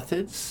those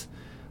methods.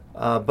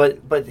 But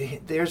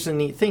there's a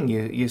neat thing.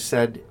 You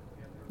said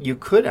you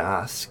could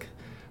ask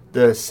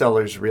the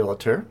seller's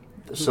realtor.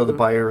 So the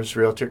buyer's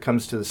realtor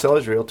comes to the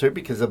seller's realtor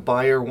because the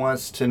buyer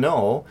wants to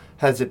know,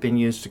 has it been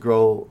used to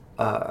grow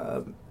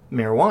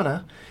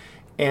marijuana?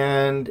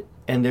 And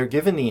they're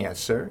given the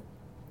answer,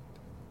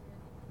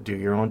 do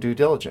your own due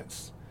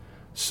diligence.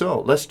 So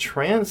let's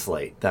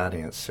translate that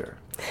answer.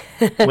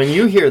 When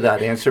you hear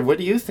that answer, what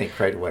do you think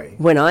right away?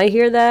 When I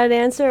hear that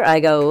answer, I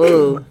go,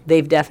 ooh,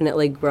 they've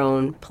definitely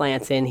grown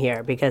plants in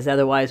here, because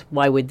otherwise,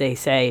 why would they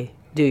say,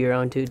 do your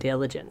own due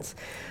diligence?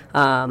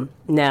 Now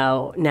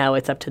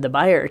it's up to the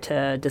buyer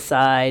to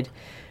decide,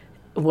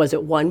 was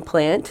it 1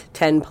 plant,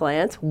 10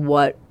 plants?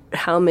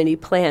 How many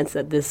plants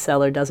that this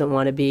seller doesn't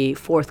want to be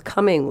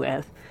forthcoming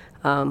with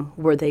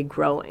were they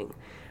growing?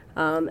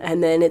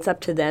 And then it's up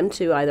to them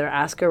to either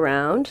ask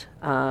around,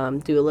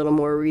 do a little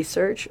more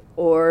research,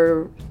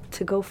 or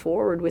to go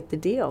forward with the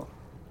deal.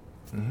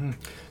 Mm-hmm.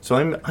 So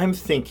I'm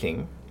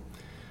thinking,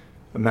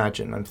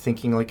 I'm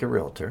thinking like a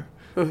realtor.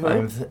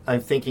 Mm-hmm. I'm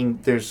thinking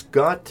there's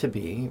got to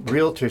be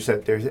realtors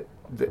out there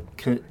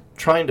that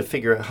trying to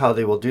figure out how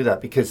they will do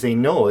that, because they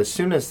know as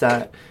soon as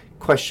that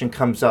question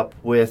comes up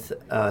with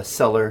a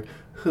seller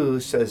who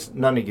says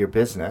none of your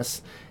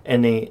business,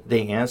 and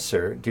they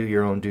answer, do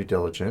your own due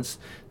diligence,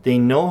 they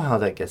know how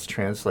that gets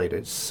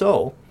translated.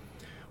 So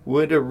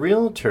would a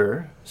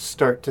realtor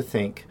start to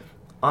think,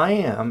 I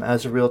am,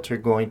 as a realtor,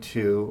 going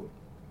to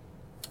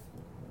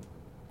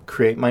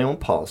create my own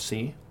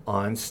policy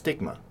on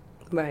stigma?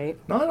 Right.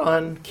 Not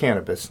on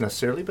cannabis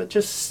necessarily, but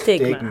just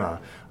stigma.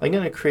 I'm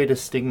going to create a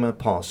stigma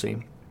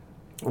policy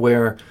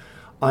where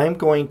I'm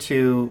going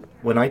to,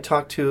 when I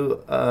talk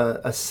to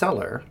a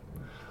seller,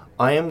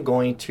 I am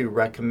going to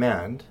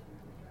recommend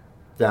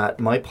that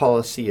my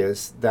policy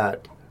is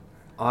that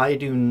I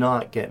do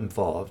not get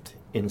involved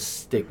in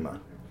stigma.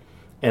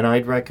 And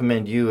I'd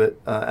recommend you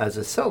as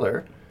a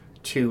seller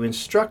to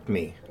instruct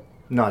me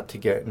not to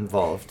get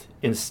involved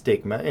in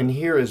stigma. And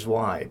here is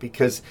why.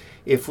 Because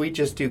if we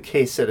just do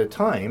case at a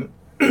time,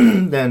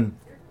 then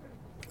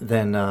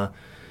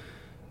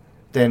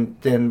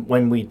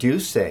when we do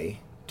say,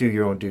 do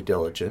your own due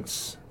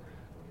diligence,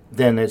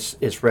 then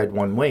it's read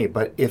one way.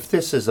 But if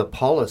this is a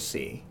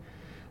policy,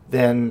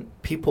 then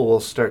people will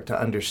start to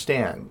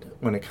understand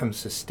when it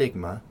comes to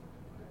stigma.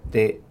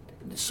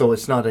 So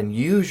it's not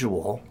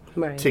unusual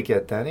to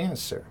get that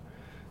answer.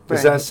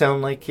 Does that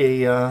sound like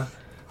a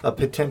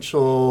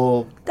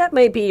potential? That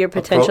might be your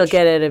potential approach?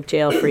 Get out of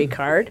jail free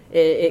card.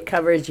 It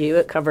covers you.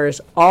 It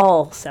covers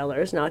all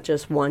sellers, not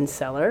just one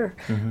seller.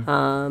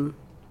 Mm-hmm.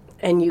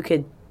 And you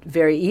could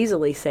very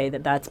easily say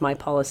that that's my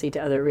policy to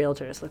other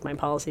realtors. Look, my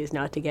policy is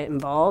not to get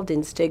involved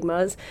in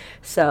stigmas.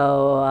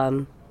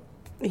 So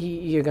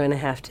you're going to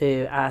have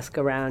to ask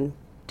around,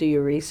 do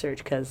your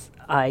research, because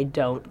I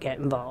don't get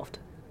involved.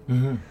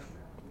 Mm-hmm.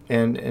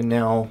 And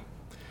now,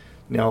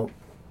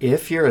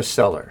 if you're a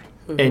seller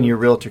and your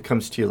realtor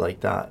comes to you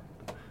like that,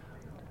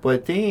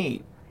 but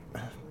they've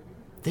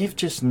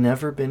just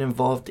never been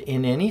involved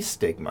in any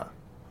stigma,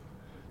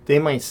 they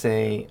might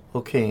say,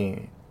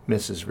 okay,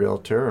 Mrs.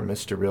 Realtor or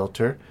Mr.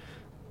 Realtor,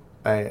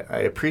 I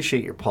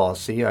appreciate your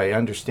policy. I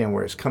understand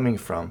where it's coming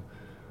from,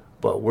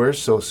 but we're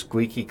so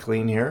squeaky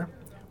clean here.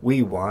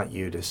 We want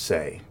you to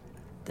say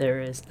there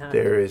is none.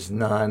 There is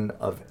none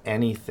of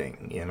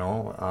anything,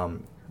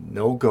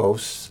 no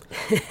ghosts.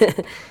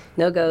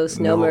 No ghosts,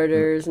 no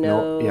murders,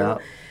 no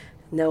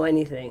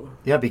anything.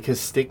 Yeah, because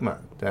stigma.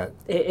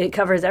 It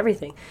covers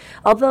everything.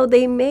 Although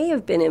they may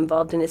have been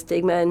involved in a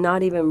stigma and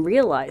not even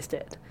realized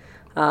it.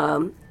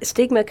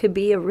 Stigma could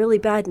be a really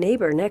bad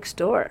neighbor next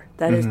door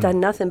that has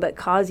done nothing but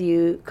cause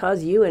you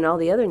and all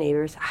the other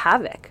neighbors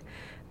havoc.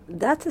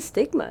 That's a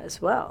stigma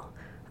as well.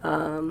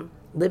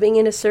 Living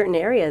in a certain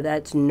area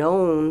that's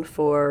known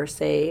for,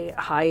 say,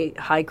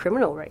 high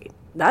criminal rate,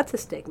 that's a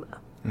stigma.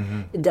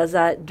 Mm-hmm. Does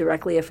that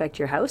directly affect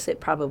your house?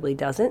 It probably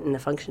doesn't. And the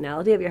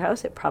functionality of your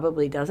house, it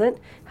probably doesn't.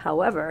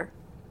 However,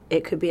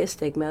 it could be a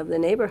stigma of the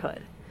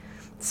neighborhood.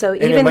 So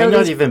and it might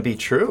not even be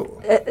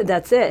true.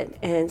 That's it.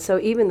 And so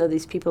even though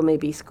these people may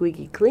be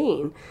squeaky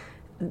clean,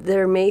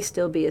 there may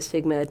still be a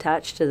stigma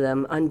attached to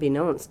them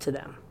unbeknownst to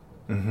them.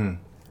 Mm-hmm.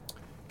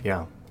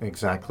 Yeah,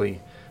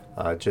 exactly.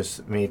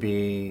 Just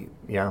maybe,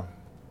 yeah.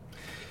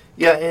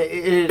 Yeah,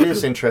 it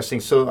is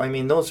interesting. So,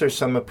 those are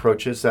some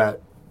approaches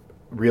that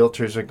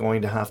realtors are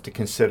going to have to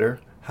consider.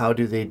 How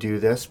do they do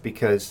this?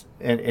 Because,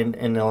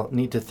 and they'll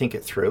need to think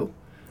it through.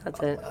 That's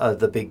it.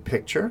 The big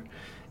picture.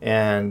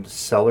 And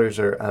sellers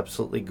are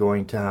absolutely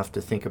going to have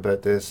to think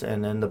about this,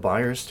 and then the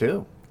buyers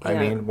too. I Yeah.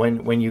 mean,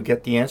 when you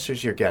get the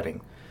answers you're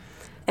getting.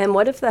 And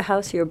what if the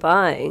house you're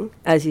buying,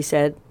 as you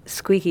said,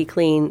 squeaky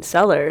clean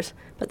cellars,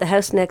 but the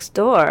house next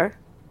door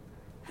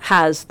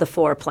has the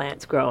 4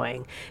 plants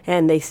growing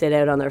and they sit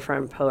out on their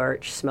front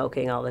porch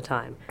smoking all the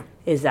time?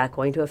 Is that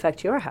going to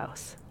affect your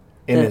house?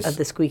 Of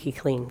the squeaky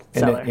clean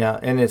cellar?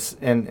 And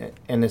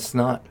it's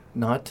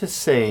not to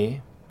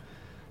say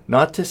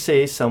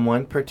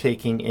someone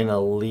partaking in a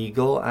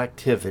legal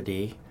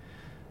activity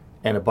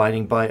and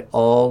abiding by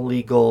all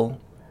legal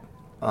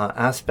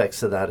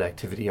aspects of that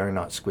activity are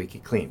not squeaky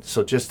clean.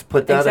 So just to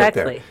put that out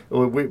there,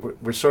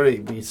 we sort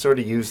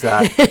of use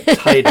that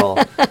title,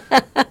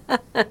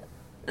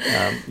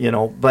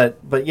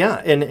 But yeah,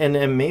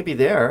 and maybe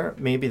there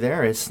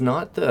it's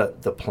not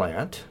the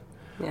plant,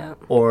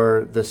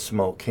 or the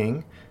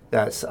smoking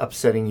that's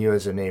upsetting you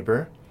as a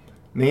neighbor.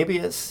 Maybe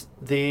it's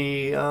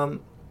the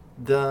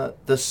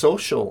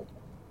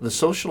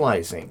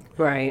socializing.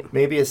 Right.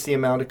 Maybe it's the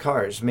amount of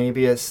cars.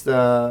 Maybe it's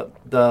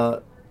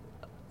the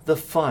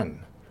fun.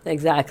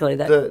 Exactly.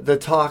 The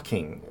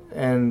talking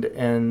and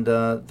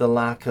the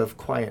lack of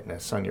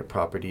quietness on your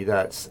property.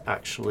 That's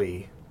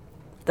actually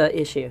the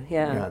issue.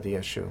 Yeah, the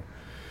issue.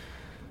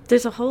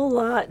 There's a whole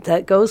lot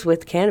that goes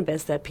with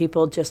cannabis that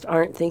people just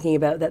aren't thinking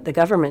about, that the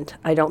government,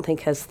 I don't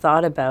think, has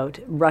thought about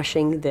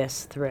rushing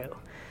this through.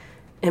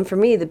 And for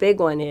me, the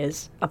big one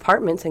is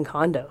apartments and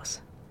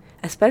condos.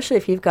 Especially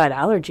if you've got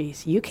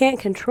allergies. You can't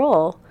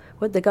control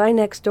what the guy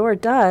next door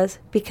does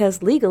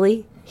because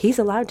legally he's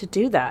allowed to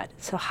do that.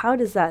 So how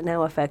does that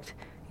now affect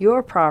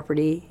your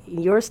property,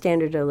 your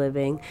standard of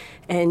living,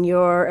 and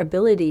your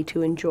ability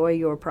to enjoy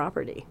your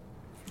property?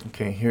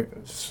 Okay,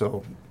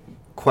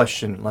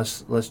 question,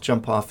 let's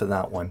jump off of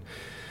that one.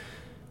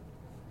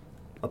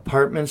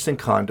 Apartments and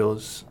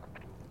condos,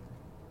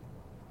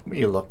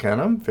 you look at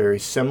them, very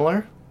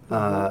similar.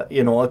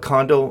 A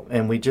condo,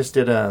 and we just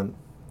did a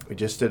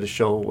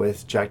show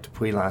with Jack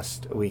Dupuis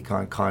last week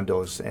on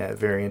condos.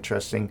 Very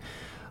interesting.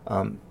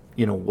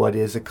 What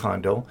is a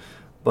condo?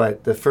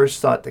 But the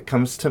first thought that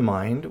comes to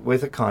mind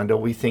with a condo,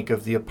 we think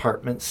of the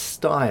apartment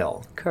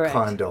style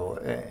condo,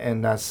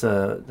 and that's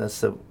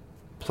the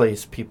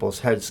place people's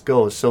heads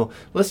go. So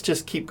let's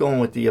just keep going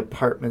with the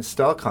apartment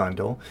style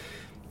condo.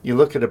 You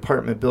look at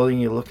apartment building,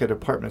 you look at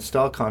apartment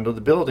style condo.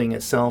 The building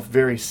itself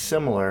very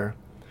similar.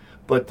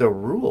 But the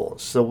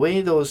rules, the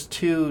way those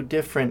two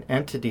different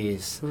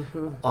entities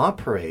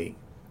operate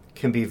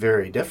can be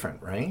very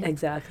different, right?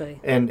 Exactly.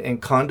 And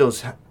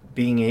condos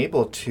being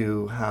able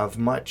to have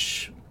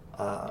much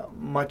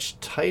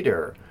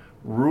tighter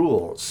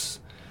rules.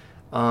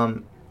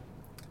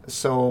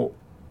 So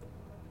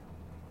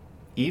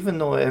even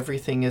though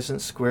everything isn't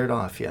squared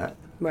off yet,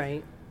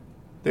 right,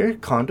 there are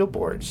condo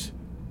boards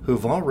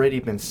who've already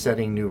been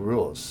setting new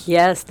rules.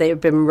 Yes,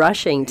 they've been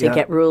rushing to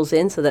get rules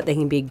in so that they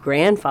can be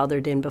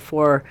grandfathered in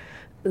before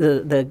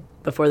the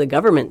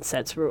government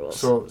sets rules.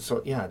 So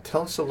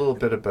tell us a little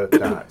bit about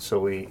that so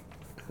we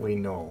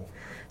know.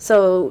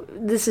 So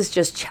this is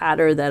just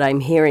chatter that I'm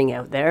hearing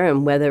out there,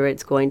 and whether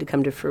it's going to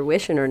come to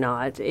fruition or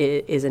not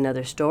is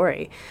another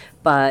story.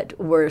 But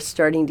we're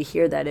starting to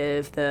hear that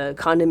if the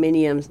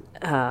condominium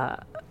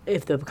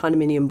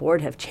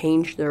board have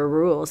changed their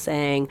rules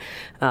saying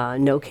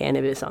no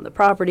cannabis on the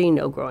property,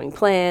 no growing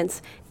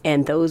plants,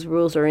 and those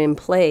rules are in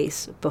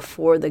place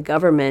before the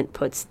government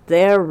puts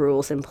their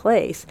rules in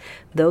place,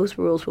 those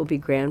rules will be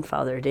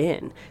grandfathered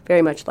in.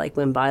 Very much like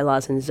when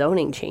bylaws and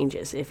zoning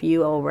changes. If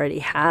you already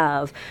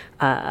have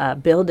a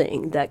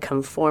building that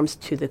conforms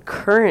to the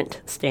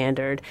current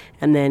standard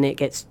and then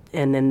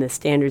the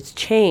standards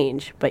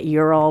change, but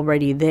you're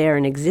already there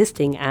and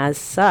existing as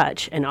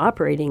such and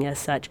operating as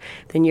such,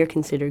 then you're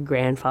considered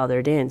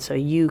grandfathered in. So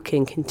you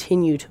can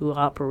continue to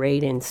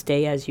operate and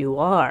stay as you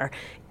are,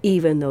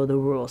 even though the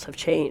rules have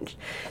changed.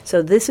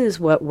 So this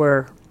is what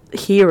we're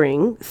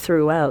hearing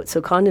throughout.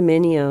 So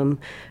condominium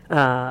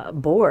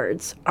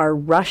boards are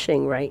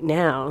rushing right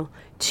now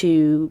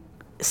to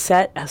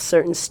set a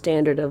certain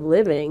standard of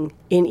living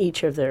in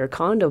each of their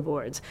condo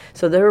boards.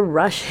 So they're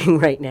rushing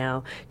right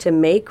now to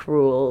make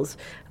rules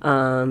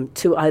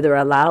to either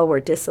allow or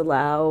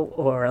disallow,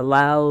 or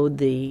allow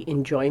the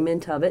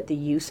enjoyment of it, the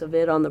use of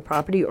it on the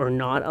property, or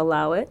not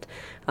allow it.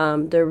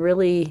 They're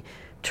really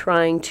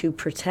trying to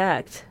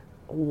protect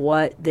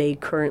what they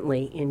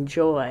currently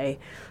enjoy,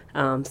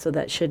 so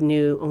that should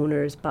new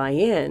owners buy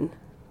in,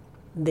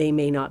 they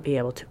may not be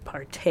able to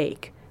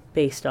partake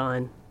based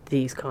on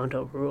these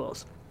condo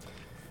rules.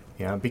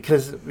 Yeah,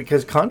 because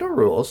condo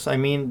rules, I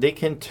mean, they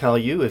can tell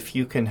you if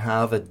you can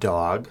have a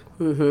dog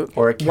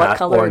or a cat what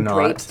color or not.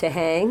 drapes to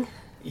hang.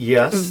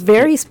 Yes.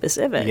 Very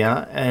specific.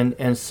 Yeah,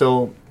 and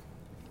so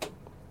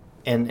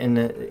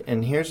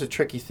and here's a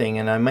tricky thing,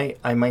 and I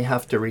might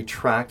have to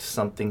retract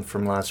something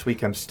from last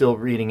week. I'm still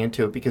reading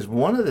into it, because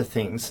one of the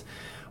things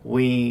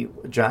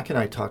Jack and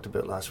I talked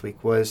about last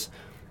week was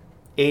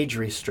age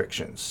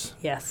restrictions.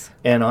 Yes.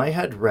 And I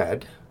had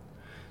read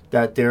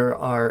that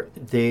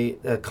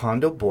a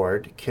condo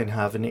board can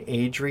have an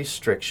age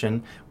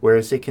restriction,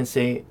 whereas they can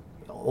say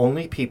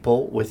only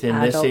people within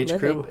this Adult age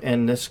living. group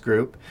and this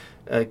group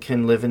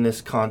can live in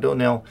this condo.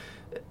 Now,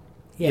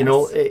 Yes. you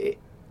know,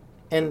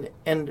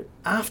 and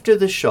after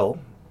the show,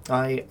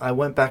 I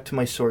went back to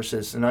my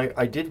sources, and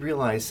I did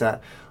realize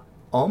that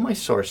all my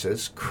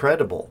sources,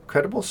 credible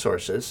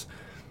sources,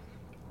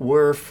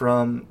 were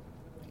from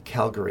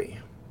Calgary,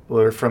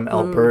 were from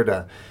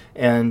Alberta,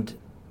 and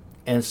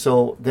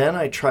so then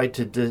I tried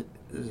to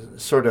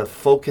sort of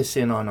focus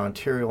in on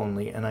Ontario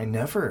only, and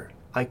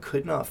I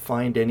could not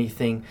find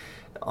anything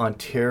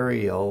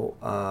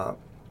Ontario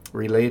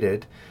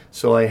related.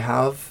 So I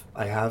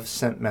have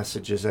sent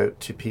messages out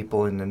to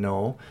people in the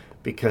know,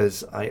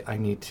 because I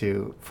need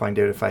to find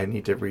out if I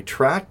need to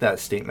retract that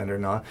statement or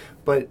not.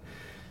 But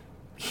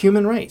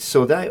human rights,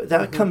 so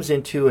that comes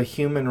into a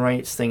human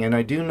rights thing. And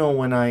I do know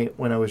when I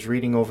was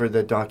reading over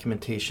the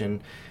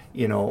documentation,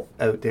 you know,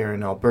 out there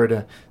in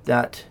Alberta,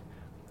 that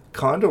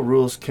condo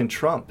rules can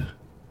trump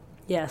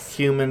Yes.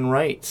 human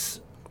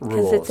rights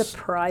rules. Because it's a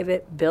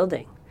private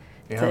building.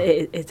 Yeah.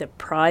 It's a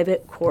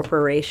private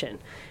corporation.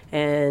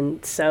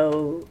 And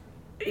so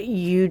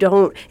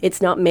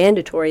it's not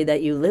mandatory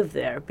that you live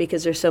there,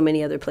 because there's so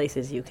many other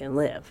places you can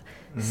live.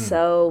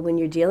 So when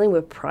you're dealing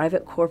with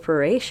private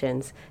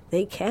corporations,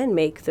 they can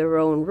make their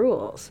own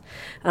rules,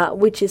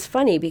 which is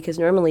funny, because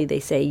normally they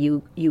say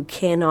you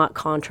cannot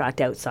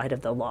contract outside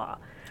of the law.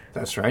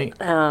 That's right.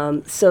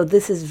 So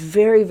this is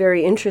very,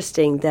 very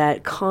interesting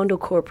that condo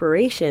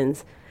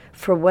corporations,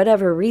 for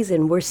whatever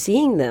reason, we're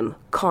seeing them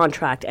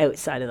contract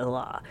outside of the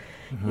law.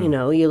 You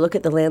know, you look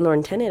at the Landlord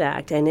and Tenant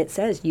Act, and it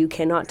says you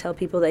cannot tell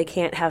people they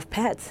can't have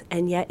pets,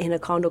 and yet in a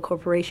condo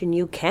corporation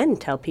you can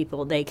tell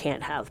people they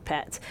can't have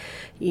pets.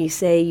 You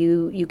say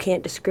you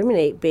can't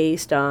discriminate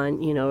based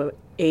on, you know,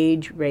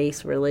 age,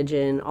 race,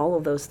 religion, all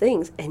of those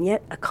things, and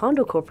yet a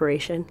condo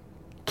corporation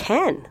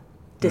can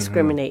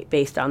discriminate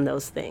based on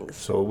those things.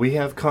 So we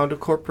have condo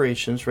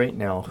corporations right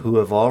now who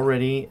have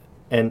already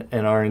and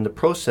are in the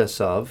process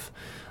of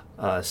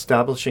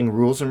establishing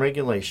rules and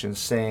regulations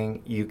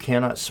saying you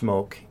cannot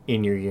smoke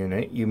in your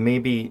unit. You may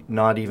be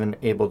not even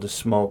able to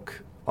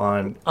smoke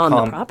on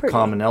the property.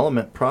 common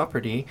element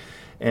property,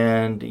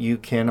 and you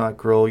cannot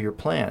grow your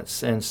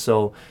plants. And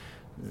so,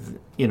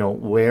 you know,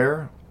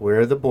 where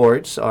the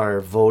boards are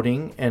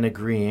voting and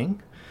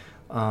agreeing,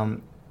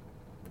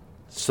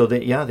 so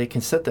that they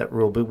can set that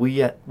rule, but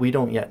we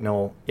don't yet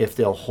know if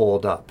they'll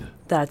hold up.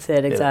 That's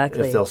it,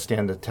 exactly. If they'll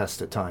stand the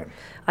test of time.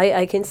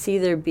 I can see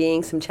there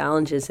being some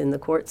challenges in the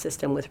court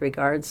system with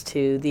regards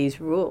to these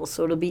rules.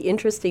 So it'll be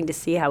interesting to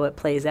see how it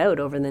plays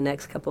out over the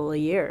next couple of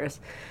years,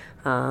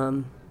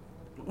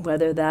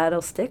 whether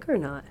that'll stick or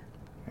not.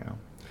 Yeah.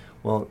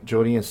 Well,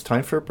 Jody, it's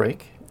time for a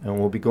break, and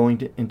we'll be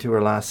going into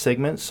our last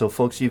segment. So,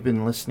 folks, you've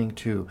been listening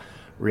to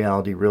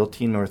Reality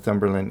Realty,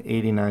 Northumberland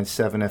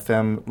 89.7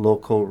 FM,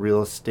 local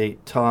real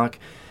estate talk.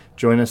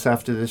 Join us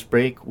after this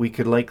break. We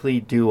could likely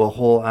do a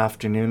whole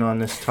afternoon on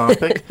this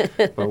topic,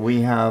 but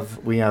we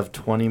have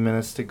 20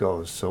 minutes to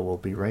go, so we'll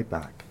be right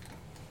back.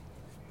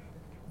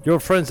 Your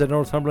friends at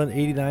Northumberland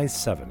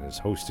 89.7 is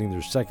hosting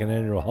their second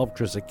annual Help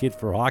Dress a Kid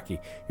for Hockey.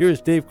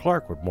 Here's Dave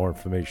Clark with more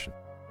information.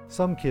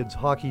 Some kids'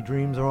 hockey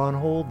dreams are on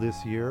hold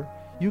this year.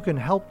 You can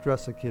help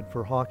dress a kid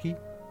for hockey.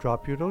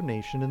 Drop your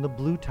donation in the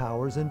Blue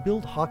Towers and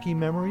build hockey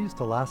memories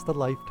to last a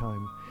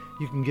lifetime.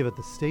 You can give at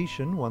the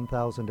station,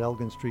 1000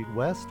 Elgin Street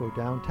West, or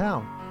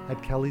downtown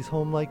at Kelly's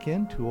Home Like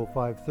Inn,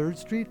 205 3rd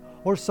Street,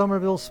 or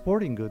Somerville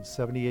Sporting Goods,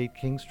 78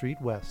 King Street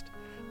West.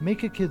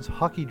 Make a kid's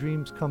hockey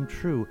dreams come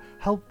true.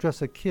 Help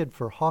dress a kid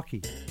for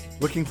hockey.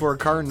 Looking for a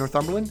car in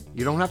Northumberland?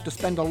 You don't have to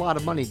spend a lot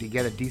of money to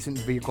get a decent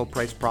vehicle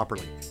priced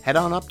properly. Head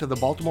on up to the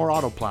Baltimore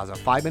Auto Plaza,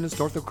 5 minutes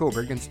north of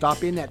Coburg, and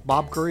stop in at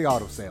Bob Curry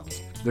Auto Sales.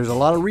 There's a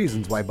lot of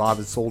reasons why Bob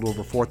has sold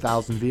over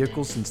 4,000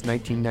 vehicles since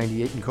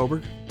 1998 in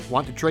Coburg.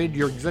 Want to trade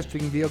your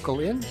existing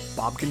vehicle in?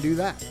 Bob can do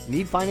that.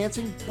 Need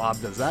financing?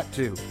 Bob does that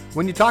too.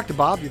 When you talk to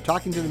Bob, you're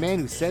talking to the man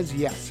who says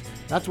yes.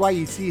 That's why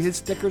you see his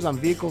stickers on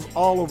vehicles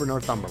all over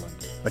Northumberland.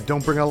 But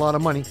don't bring a lot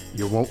of money,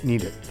 you won't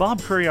need it. Bob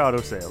Curry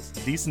Auto Sales.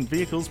 Decent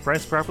vehicles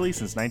priced properly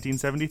since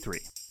 1973.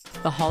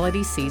 The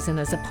holiday season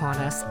is upon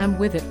us, and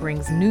with it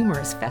brings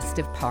numerous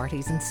festive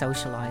parties and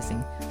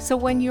socializing. So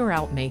when you're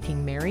out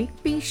making merry,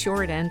 be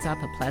sure it ends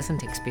up a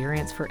pleasant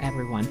experience for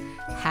everyone.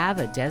 Have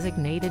a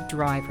designated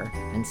driver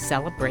and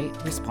celebrate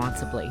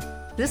responsibly.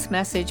 This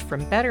message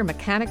from Better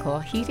Mechanical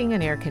Heating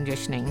and Air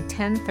Conditioning,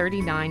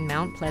 1039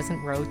 Mount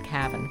Pleasant Road,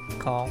 Cavan.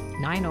 Call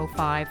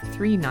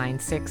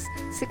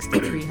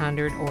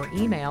 905-396-6300 or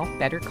email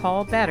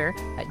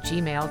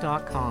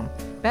bettercallbetter@gmail.com.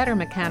 Better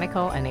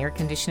Mechanical and Air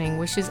Conditioning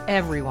wishes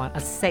everyone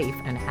a safe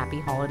and happy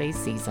holiday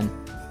season.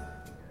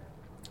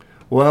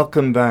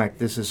 Welcome back.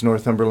 This is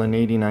Northumberland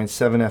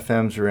 89.7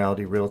 FM's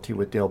Reality Realty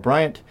with Dale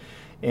Bryant.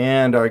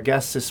 And our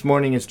guest this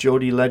morning is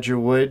Jody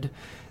Ledgerwood,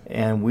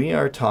 and we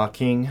are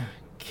talking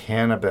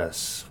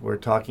cannabis. We're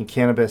talking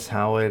cannabis,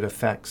 how it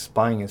affects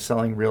buying and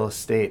selling real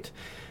estate.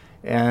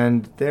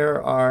 And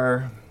there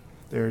are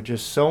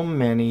just so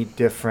many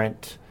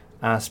different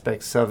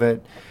aspects of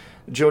it.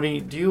 Jody,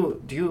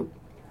 do you?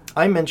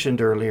 I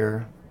mentioned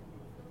earlier.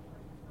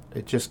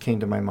 It just came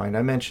to my mind.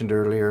 I mentioned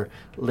earlier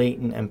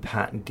latent and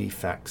patent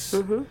defects.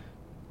 Mm-hmm.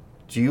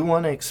 Do you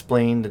want to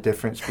explain the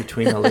difference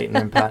between a latent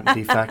and patent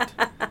defect?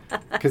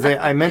 Because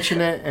I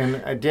mentioned it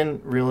and I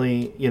didn't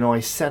really, I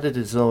said it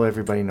as though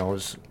everybody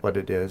knows what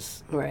it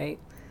is. Right.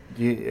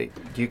 Do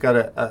you got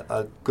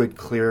a good,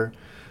 clear...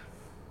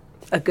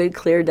 A good,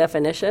 clear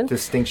definition?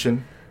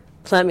 Distinction?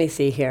 Let me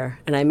see here.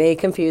 And I may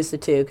confuse the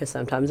two because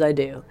sometimes I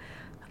do.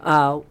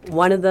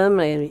 One of them,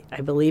 I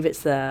believe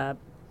it's the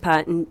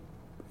patent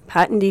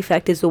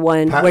defect is the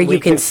one where you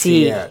can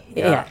see it.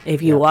 Yeah.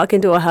 If you walk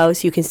into a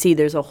house, you can see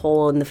there's a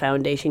hole in the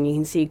foundation. You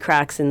can see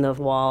cracks in the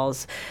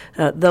walls.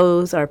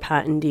 Those are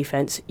patent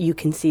defects. You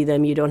can see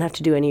them. You don't have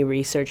to do any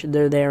research.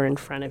 They're there in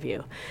front of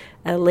you.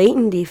 A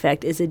latent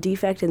defect is a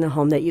defect in the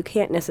home that you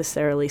can't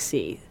necessarily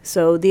see.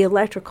 So the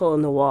electrical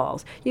in the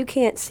walls, you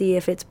can't see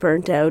if it's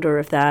burnt out or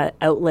if that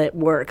outlet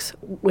works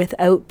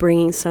without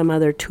bringing some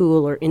other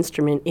tool or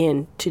instrument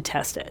in to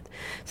test it.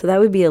 So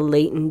that would be a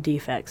latent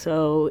defect.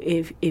 So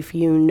if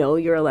you know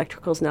your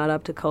electrical's not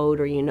up to code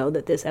or you know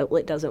that this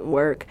outlet doesn't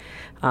work,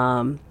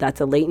 that's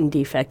a latent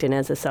defect, and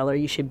as a seller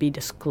you should be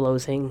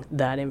disclosing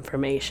that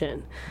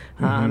information.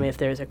 If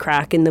there's a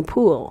crack in the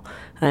pool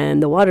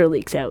and the water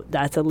leaks out,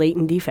 that's a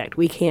latent defect.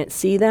 We can't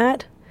see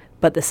that,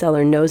 but the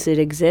seller knows it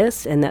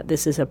exists and that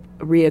this is a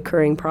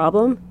reoccurring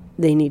problem.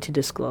 They need to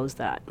disclose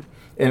that.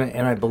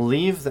 And I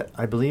believe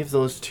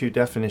those two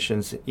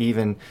definitions,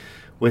 even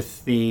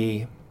with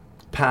the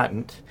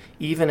patent,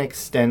 even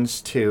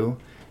extends to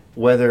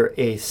whether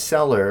a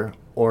seller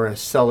or a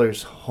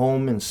seller's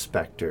home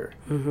inspector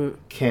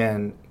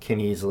can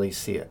easily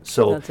see it.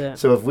 So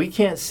if we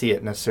can't see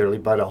it necessarily,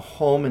 but a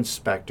home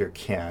inspector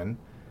can,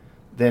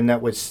 then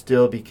that would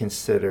still be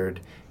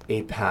considered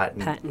a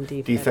patent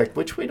defect,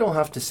 which we don't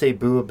have to say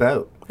boo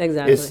about.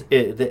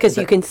 Exactly. Because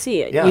you can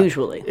see it,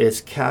 usually.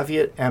 It's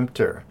caveat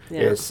emptor.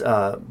 Yeah. It's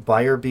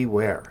buyer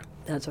beware.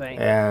 That's right.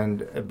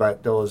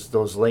 But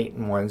those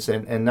latent ones,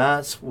 and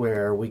that's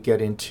where we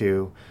get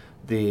into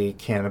the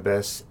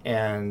cannabis,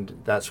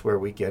 and that's where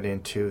we get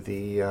into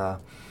the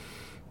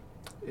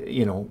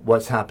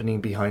what's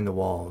happening behind the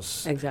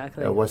walls.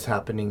 Exactly. What's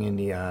happening in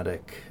the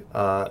attic.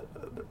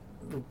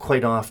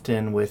 Quite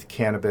often with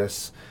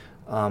cannabis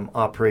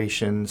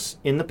operations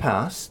in the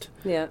past.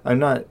 Yeah.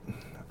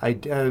 I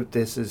doubt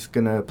this is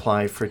going to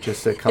apply for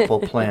just a couple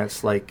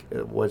plants like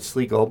what's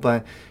legal,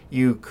 but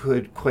you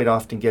could quite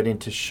often get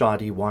into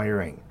shoddy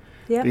wiring.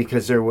 Yep.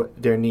 Because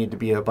there need to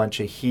be a bunch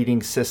of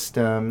heating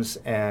systems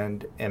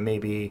and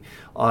maybe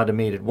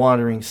automated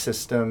watering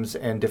systems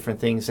and different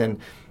things, and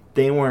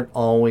they weren't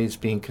always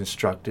being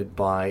constructed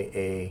by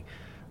a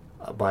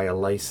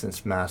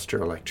licensed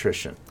master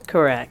electrician.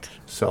 Correct.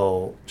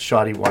 So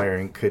shoddy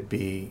wiring could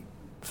be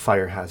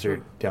fire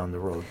hazard down the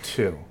road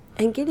too.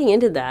 And getting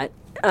into that,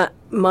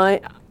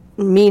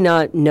 me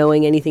not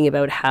knowing anything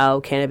about how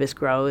cannabis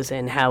grows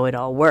and how it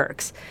all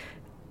works,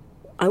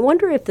 I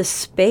wonder if the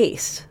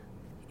space,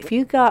 if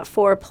you got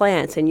 4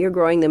 plants and you're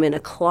growing them in a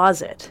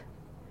closet,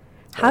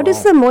 how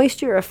does the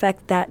moisture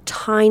affect that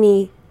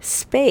tiny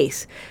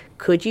space?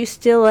 Could you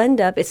still end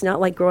up, it's not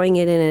like growing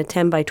it in a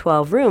 10 by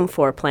 12 room,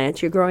 4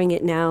 plants, you're growing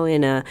it now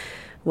in a,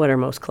 what are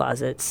most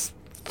closets,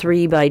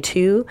 3 by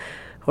 2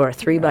 or a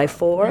 3 by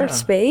 4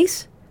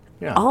 space?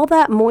 Yeah. All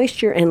that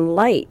moisture and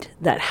light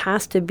that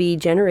has to be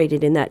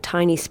generated in that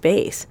tiny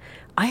space,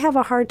 I have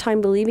a hard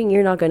time believing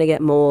you're not going to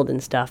get mold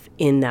and stuff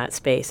in that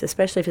space,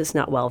 especially if it's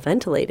not well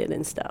ventilated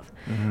and stuff.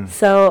 Mm-hmm.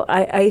 So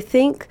I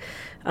think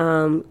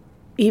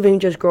even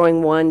just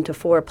growing 1 to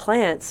 4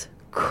 plants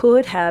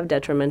could have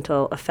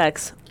detrimental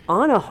effects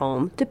on a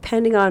home,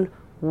 depending on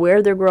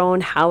where they're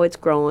grown, how it's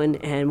grown,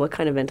 and what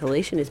kind of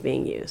ventilation is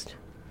being used.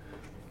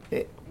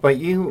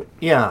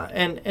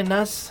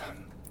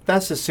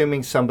 That's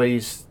assuming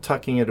somebody's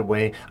tucking it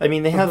away. I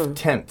mean, they have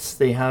tents.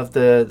 They have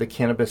the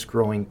cannabis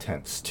growing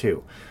tents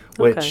too,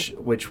 which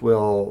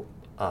will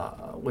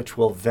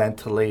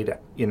ventilate.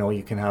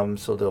 You can have them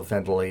so they'll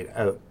ventilate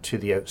out to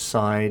the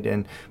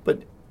outside.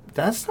 But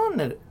that's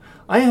not.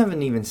 I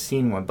haven't even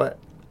seen one, but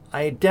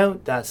I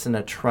doubt that's an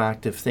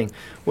attractive thing.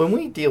 When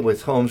we deal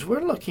with homes,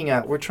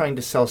 we're trying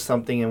to sell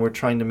something and we're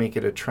trying to make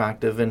it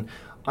attractive. And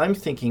I'm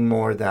thinking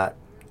more that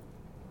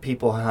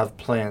people have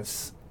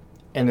plants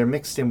and they're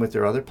mixed in with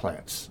their other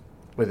plants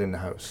within the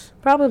house.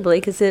 Probably,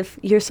 because if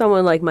you're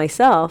someone like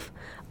myself,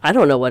 I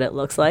don't know what it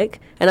looks like.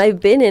 And I've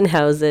been in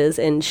houses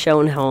and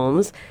shown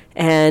homes,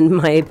 and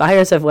my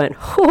buyers have went,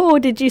 "Oh,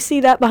 did you see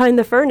that behind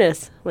the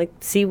furnace?" I'm like,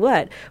 "See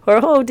what?" Or,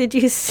 "Oh, did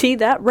you see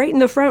that right in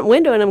the front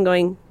window?" And I'm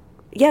going,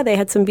 "Yeah, they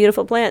had some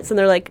beautiful plants." And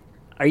they're like,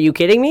 "Are you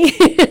kidding me?"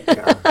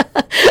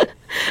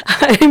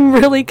 I'm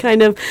really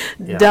kind of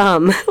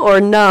dumb or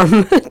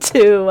numb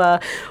to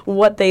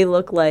what they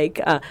look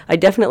like. I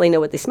definitely know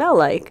what they smell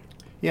like.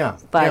 Yeah.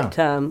 But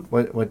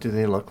what do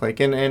they look like?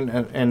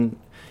 And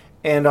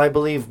I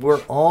believe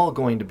we're all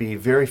going to be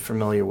very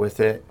familiar with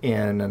it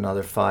in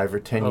another 5 or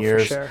 10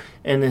 years. For sure.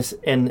 And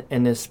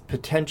this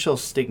potential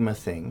stigma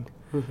thing,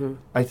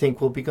 I think,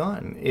 will be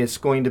gone. It's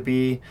going to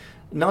be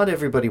not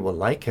everybody will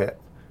like it,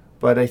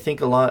 but I think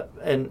a lot,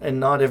 and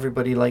not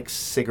everybody likes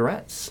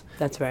cigarettes.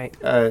 That's right.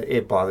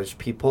 It bothers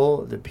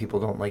people. The people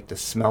don't like the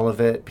smell of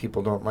it.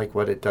 People don't like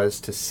what it does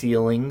to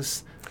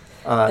ceilings.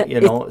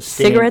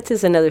 Cigarettes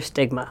is another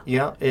stigma.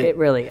 Yeah, it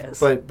really is.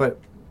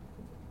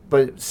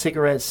 But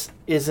cigarettes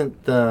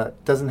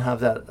doesn't have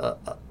that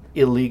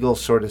illegal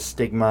sort of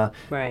stigma.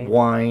 Right.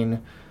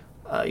 Wine,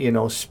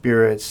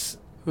 spirits,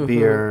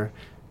 beer.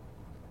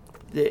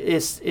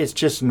 It's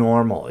just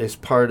normal. It's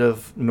part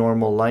of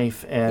normal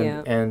life,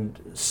 and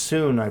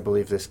soon I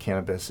believe this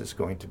cannabis is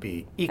going to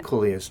be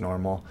equally as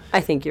normal.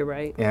 I think you're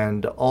right.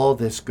 And all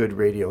this good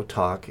radio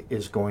talk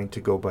is going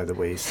to go by the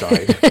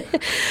wayside.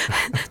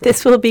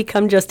 This will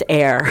become just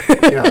air.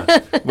 Yeah,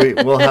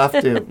 we'll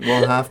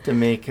have to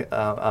make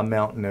a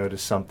mountain out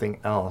of something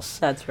else.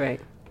 That's right.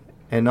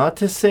 And not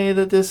to say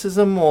that this is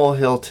a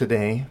molehill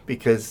today,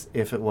 because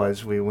if it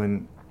was, we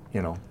wouldn't,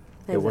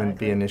 it wouldn't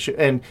be an issue.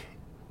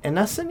 And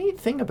that's the neat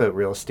thing about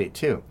real estate,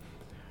 too.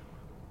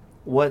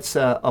 What's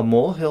a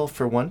molehill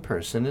for one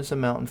person is a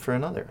mountain for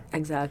another.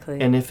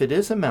 Exactly. And if it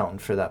is a mountain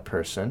for that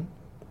person,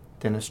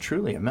 then it's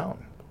truly a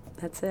mountain.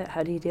 That's it.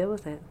 How do you deal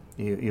with it?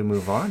 You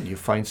move on. You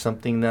find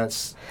something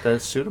that's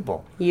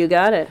suitable. You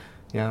got it.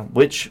 Yeah,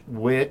 which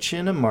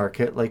in a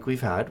market like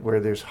we've had, where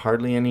there's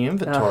hardly any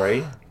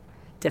inventory.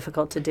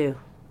 Difficult to do.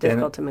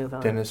 Difficult to move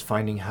on. Then it's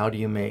finding how do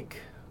you make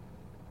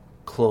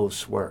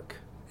close work.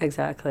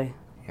 Exactly.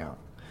 Yeah.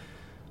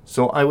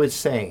 So I would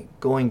say,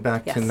 going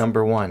back to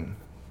number one,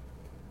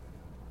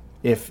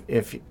 if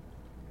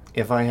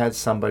I had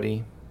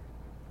somebody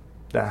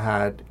that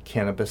had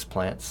cannabis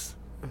plants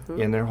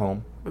in their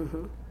home,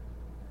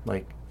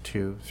 like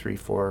 2, 3,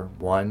 4,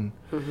 1,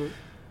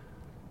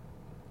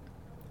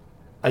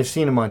 I've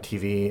seen them on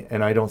TV,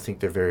 and I don't think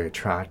they're very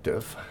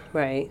attractive.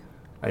 Right.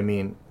 I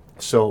mean,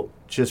 so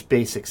just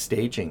basic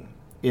staging.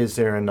 Is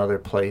there another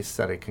place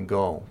that it can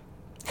go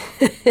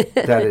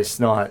that is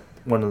not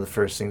one of the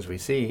first things we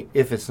see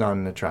if it's not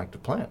an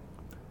attractive plant?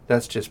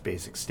 That's just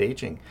basic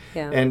staging.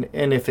 Yeah. And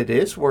if it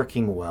is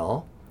working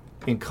well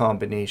in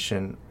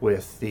combination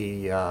with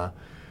the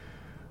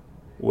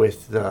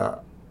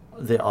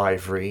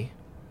ivory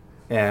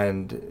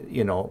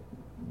and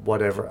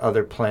whatever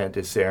other plant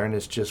is there, and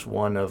it's just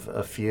one of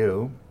a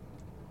few,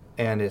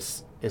 and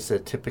it's a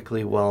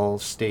typically well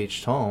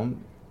staged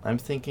home, I'm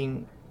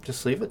thinking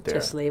just leave it there.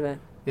 Just leave it.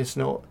 It's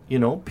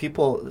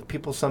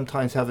people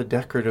sometimes have a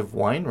decorative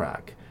wine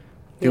rack.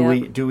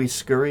 Do we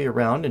scurry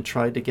around and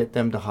try to get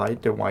them to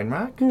hide their wine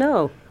rack?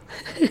 No.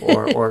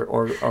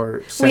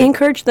 or we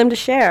encourage them to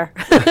share.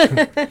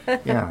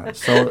 Yeah.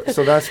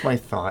 So that's my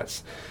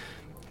thoughts.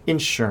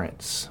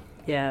 Insurance.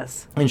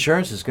 Yes.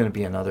 Insurance is going to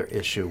be another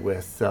issue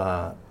with.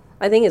 I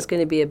think it's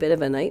going to be a bit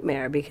of a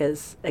nightmare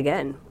because,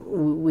 again,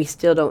 we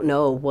still don't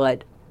know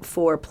what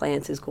 4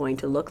 plants is going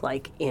to look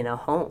like in a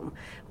home.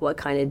 What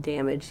kind of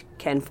damage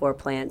can 4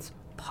 plants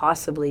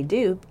possibly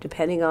do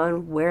depending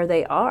on where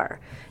they are?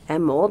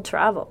 And mold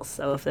travels.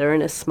 So if they're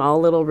in a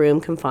small little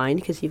room confined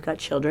because you've got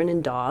children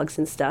and dogs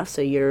and stuff,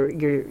 so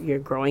you're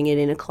growing it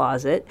in a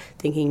closet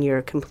thinking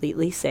you're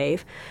completely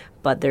safe,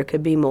 but there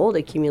could be mold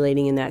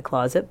accumulating in that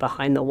closet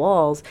behind the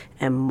walls,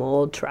 and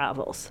mold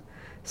travels.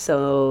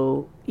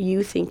 So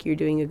you think you're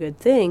doing a good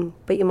thing,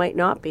 but you might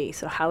not be.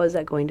 So how is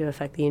that going to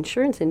affect the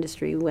insurance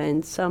industry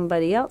when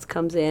somebody else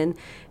comes in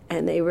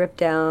and they rip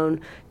down,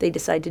 they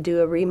decide to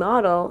do a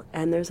remodel,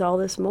 and there's all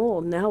this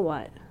mold? Now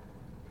what?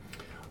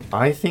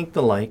 I think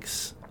the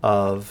likes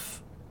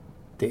of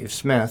Dave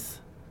Smith,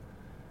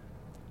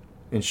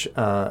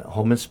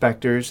 home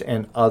inspectors,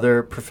 and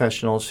other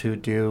professionals who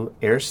do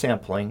air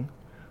sampling,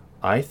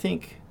 I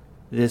think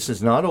this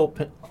is not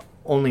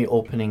only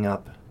opening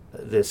up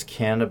this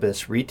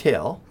cannabis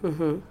retail.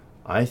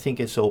 I think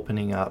it's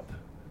opening up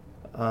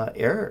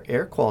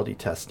air quality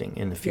testing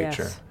in the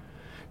future. Yes.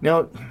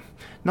 Now,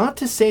 not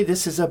to say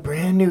this is a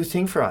brand new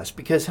thing for us,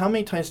 because how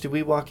many times do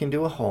we walk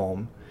into a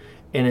home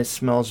and it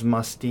smells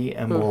musty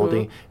and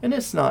moldy, and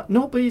it's not,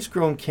 nobody's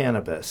grown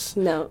cannabis.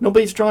 No.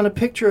 Nobody's drawn a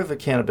picture of a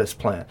cannabis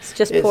plant. It's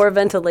just poor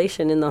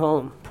ventilation in the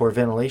home. Poor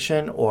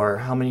ventilation, or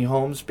how many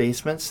homes,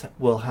 basements,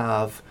 will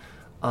have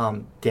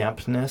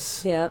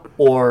dampness,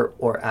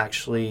 or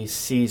actually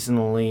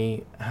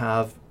seasonally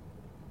have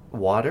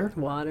water,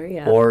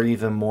 or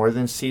even more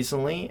than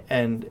seasonally,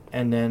 and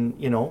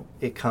then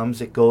it comes,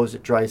 it goes,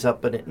 it dries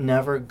up, but it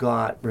never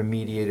got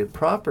remediated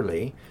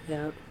properly.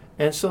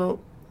 And so,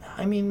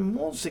 I mean,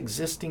 mold's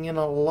existing in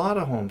a lot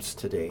of homes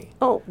today.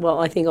 Oh, well,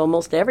 I think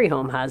almost every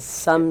home has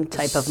some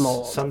type of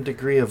mold. Some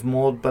degree of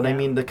mold, but I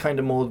mean the kind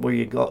of mold where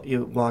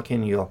you walk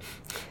in, you go,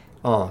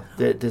 oh,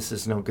 this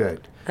is no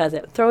good. That's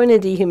it. Throw in a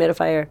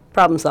dehumidifier,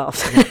 problem solved.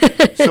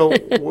 So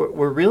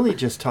we're really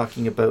just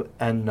talking about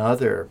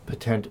another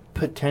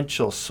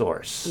potential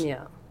source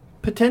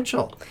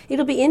potential.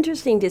 It'll be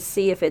interesting to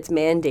see if it's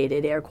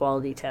mandated air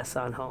quality tests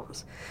on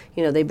homes.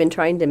 You know, they've been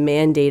trying to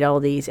mandate all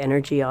these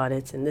energy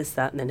audits and this,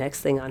 that, and the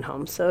next thing on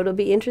homes. So it'll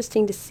be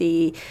interesting to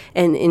see,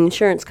 and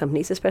insurance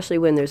companies, especially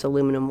when there's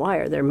aluminum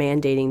wire, they're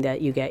mandating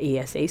that you get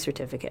ESA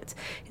certificates.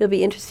 It'll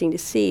be interesting to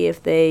see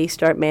if they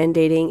start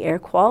mandating air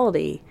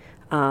quality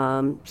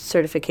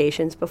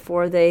certifications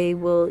before they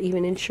will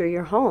even insure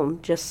your home,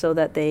 just so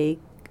that they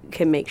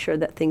can make sure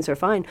that things are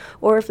fine,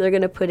 or if they're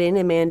going to put in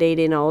a mandate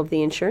in all of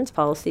the insurance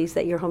policies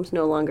that your home's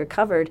no longer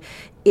covered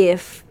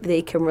if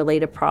they can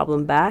relate a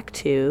problem back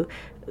to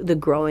the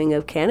growing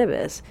of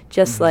cannabis,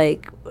 just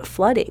like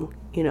flooding.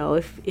 You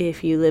know,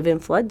 if you live in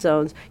flood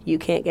zones, you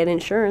can't get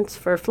insurance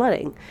for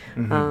flooding.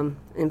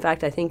 In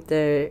fact, I think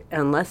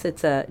unless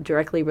it's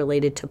directly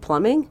related to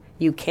plumbing,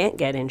 you can't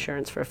get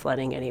insurance for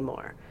flooding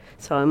anymore.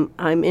 So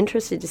I'm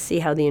interested to see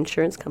how the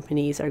insurance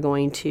companies are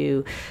going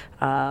to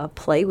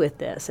play with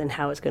this and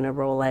how it's going to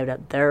roll out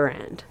at their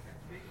end.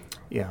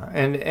 Yeah,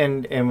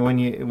 and when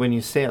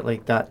you say it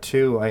like that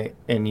too, I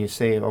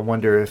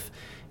wonder if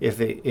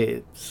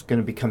it's going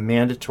to become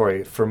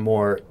mandatory for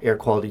more air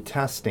quality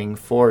testing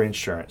for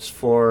insurance,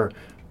 for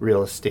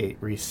real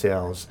estate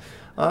resales.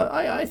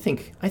 I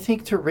think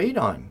to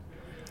radon.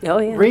 Oh,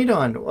 yeah.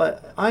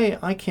 Radon,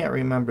 I can't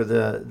remember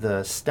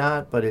the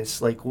stat, but it's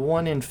like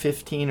 1 in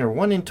 15 or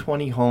 1 in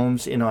 20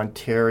 homes in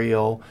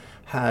Ontario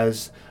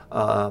has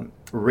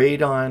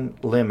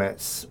radon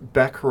limits,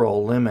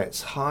 becquerel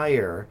limits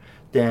higher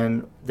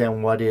than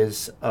what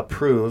is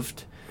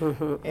approved.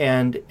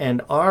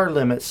 And our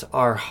limits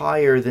are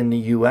higher than the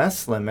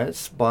U.S.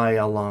 limits by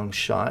a long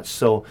shot.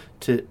 So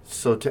to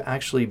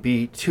actually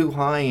be too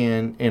high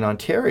in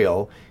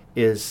Ontario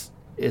is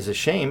a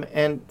shame.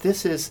 And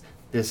this is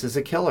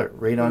a killer.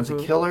 Radon's a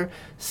killer.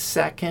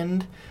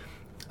 Second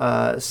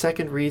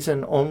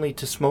reason only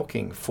to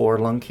smoking for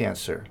lung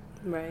cancer.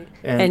 Right.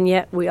 And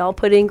yet we all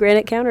put in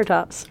granite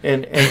countertops.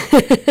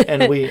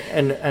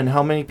 And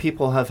how many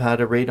people have had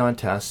a radon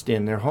test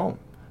in their home?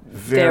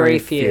 Very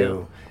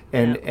few.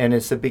 And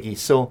it's a biggie.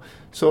 So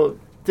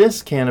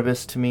this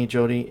cannabis to me,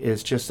 Jody,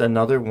 is just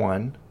another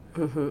one.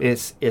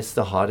 It's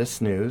the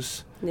hottest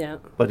news. Yeah.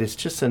 But it's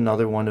just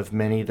another one of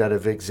many that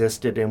have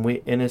existed,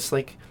 and it's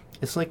like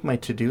my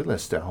to-do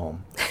list at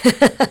home.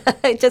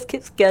 It just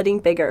keeps getting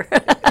bigger.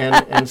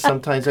 and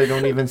sometimes I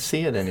don't even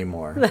see it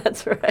anymore.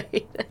 That's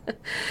right.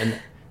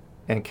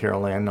 And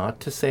Carol Ann, not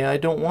to say I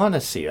don't want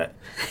to see it.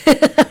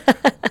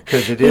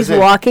 Because it He's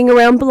walking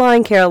around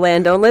blind, Carol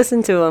Ann. Don't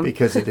listen to him.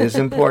 Because it is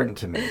important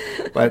to me.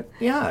 But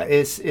yeah,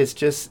 it's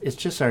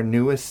just our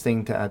newest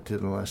thing to add to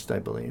the list, I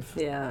believe.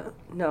 Yeah.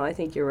 No, I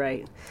think you're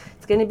right.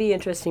 It's going to be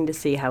interesting to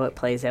see how it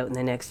plays out in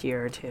the next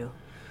year or two.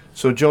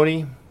 So,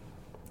 Jody,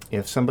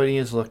 if somebody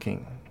is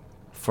looking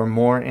for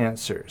more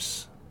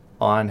answers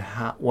on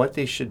what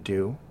they should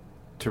do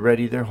to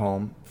ready their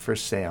home for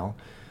sale,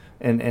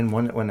 and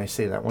when I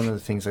say that, one of the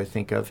things I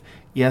think of,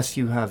 yes,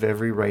 you have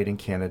every right in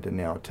Canada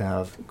now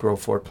to grow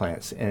 4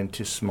 plants and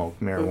to smoke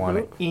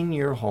marijuana in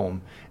your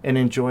home and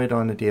enjoy it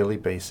on a daily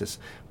basis.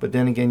 But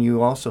then again,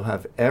 you also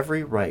have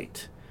every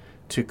right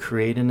to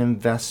create an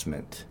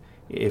investment,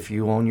 if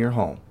you own your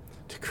home,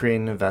 to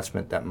create an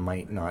investment that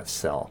might not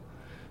sell.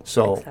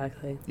 So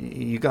exactly.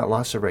 You got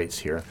lots of rights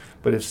here.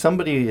 But if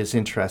somebody is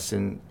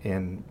interested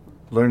in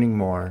learning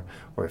more,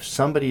 or if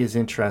somebody is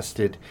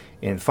interested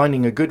in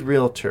finding a good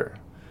realtor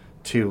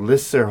to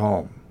list their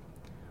home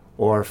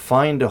or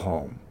find a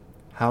home,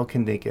 how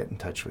can they get in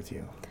touch with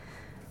you?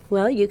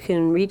 Well, you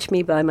can reach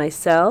me by my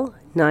cell,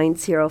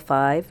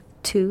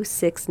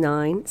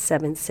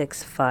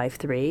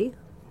 905-269-7653.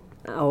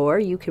 Or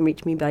you can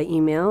reach me by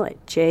email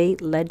at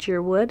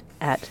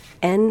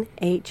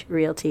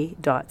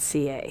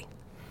jledgerwood@nhrealty.ca.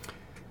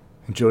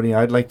 Jody,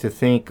 I'd like to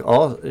thank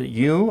all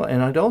you,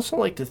 and I'd also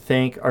like to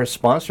thank our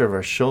sponsor of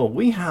our show.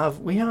 We have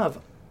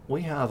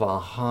a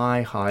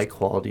high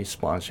quality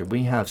sponsor.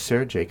 We have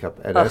Sarah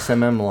Jacob at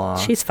SMM Law.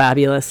 She's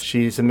fabulous.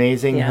 She's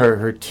amazing. Yeah.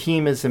 Her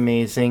team is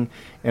amazing,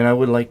 and I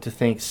would like to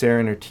thank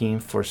Sarah and her team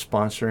for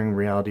sponsoring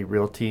Reality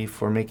Realty,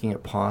 for making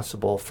it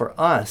possible for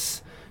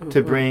us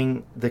to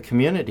bring the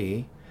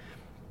community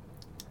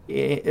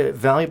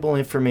valuable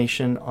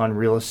information on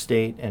real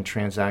estate and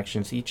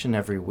transactions each and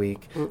every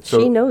week.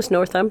 So she knows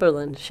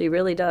Northumberland. She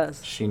really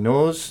does. She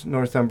knows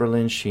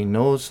Northumberland. She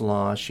knows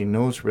law. She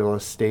knows real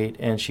estate.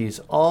 And she's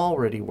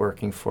already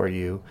working for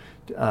you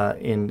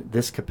in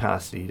this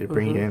capacity to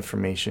bring you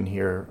information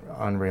here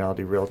on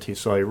Reality Realty.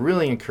 So I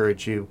really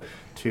encourage you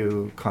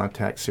to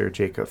contact Sarah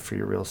Jacob for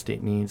your real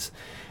estate needs.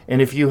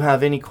 And if you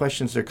have any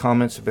questions or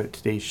comments about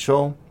today's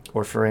show,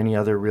 or for any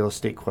other real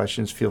estate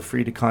questions, feel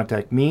free to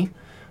contact me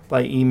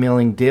by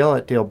emailing Dale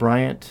at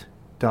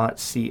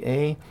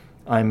dalebryant.ca.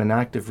 I'm an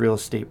active real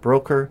estate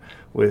broker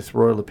with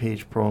Royal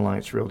LePage Pro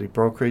Alliance Realty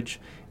Brokerage.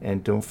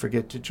 And don't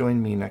forget to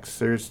join me next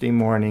Thursday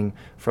morning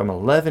from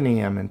 11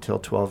 a.m. until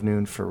 12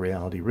 noon for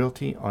Reality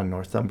Realty on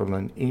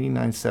Northumberland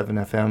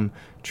 89.7 FM,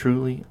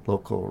 truly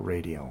local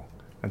radio.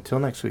 Until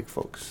next week,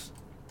 folks.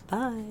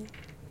 Bye.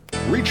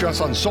 Reach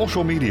us on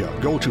social media.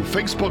 Go to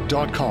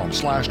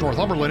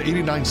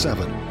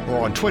facebook.com/Northumberland897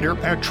 or on Twitter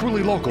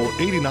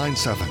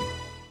 @TrulyLocal897.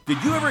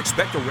 Did you ever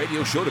expect a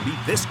radio show to be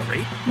this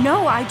great?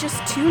 No, I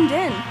just tuned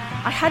in.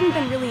 I hadn't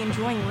been really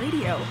enjoying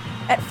radio.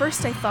 At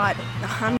first I thought, I'm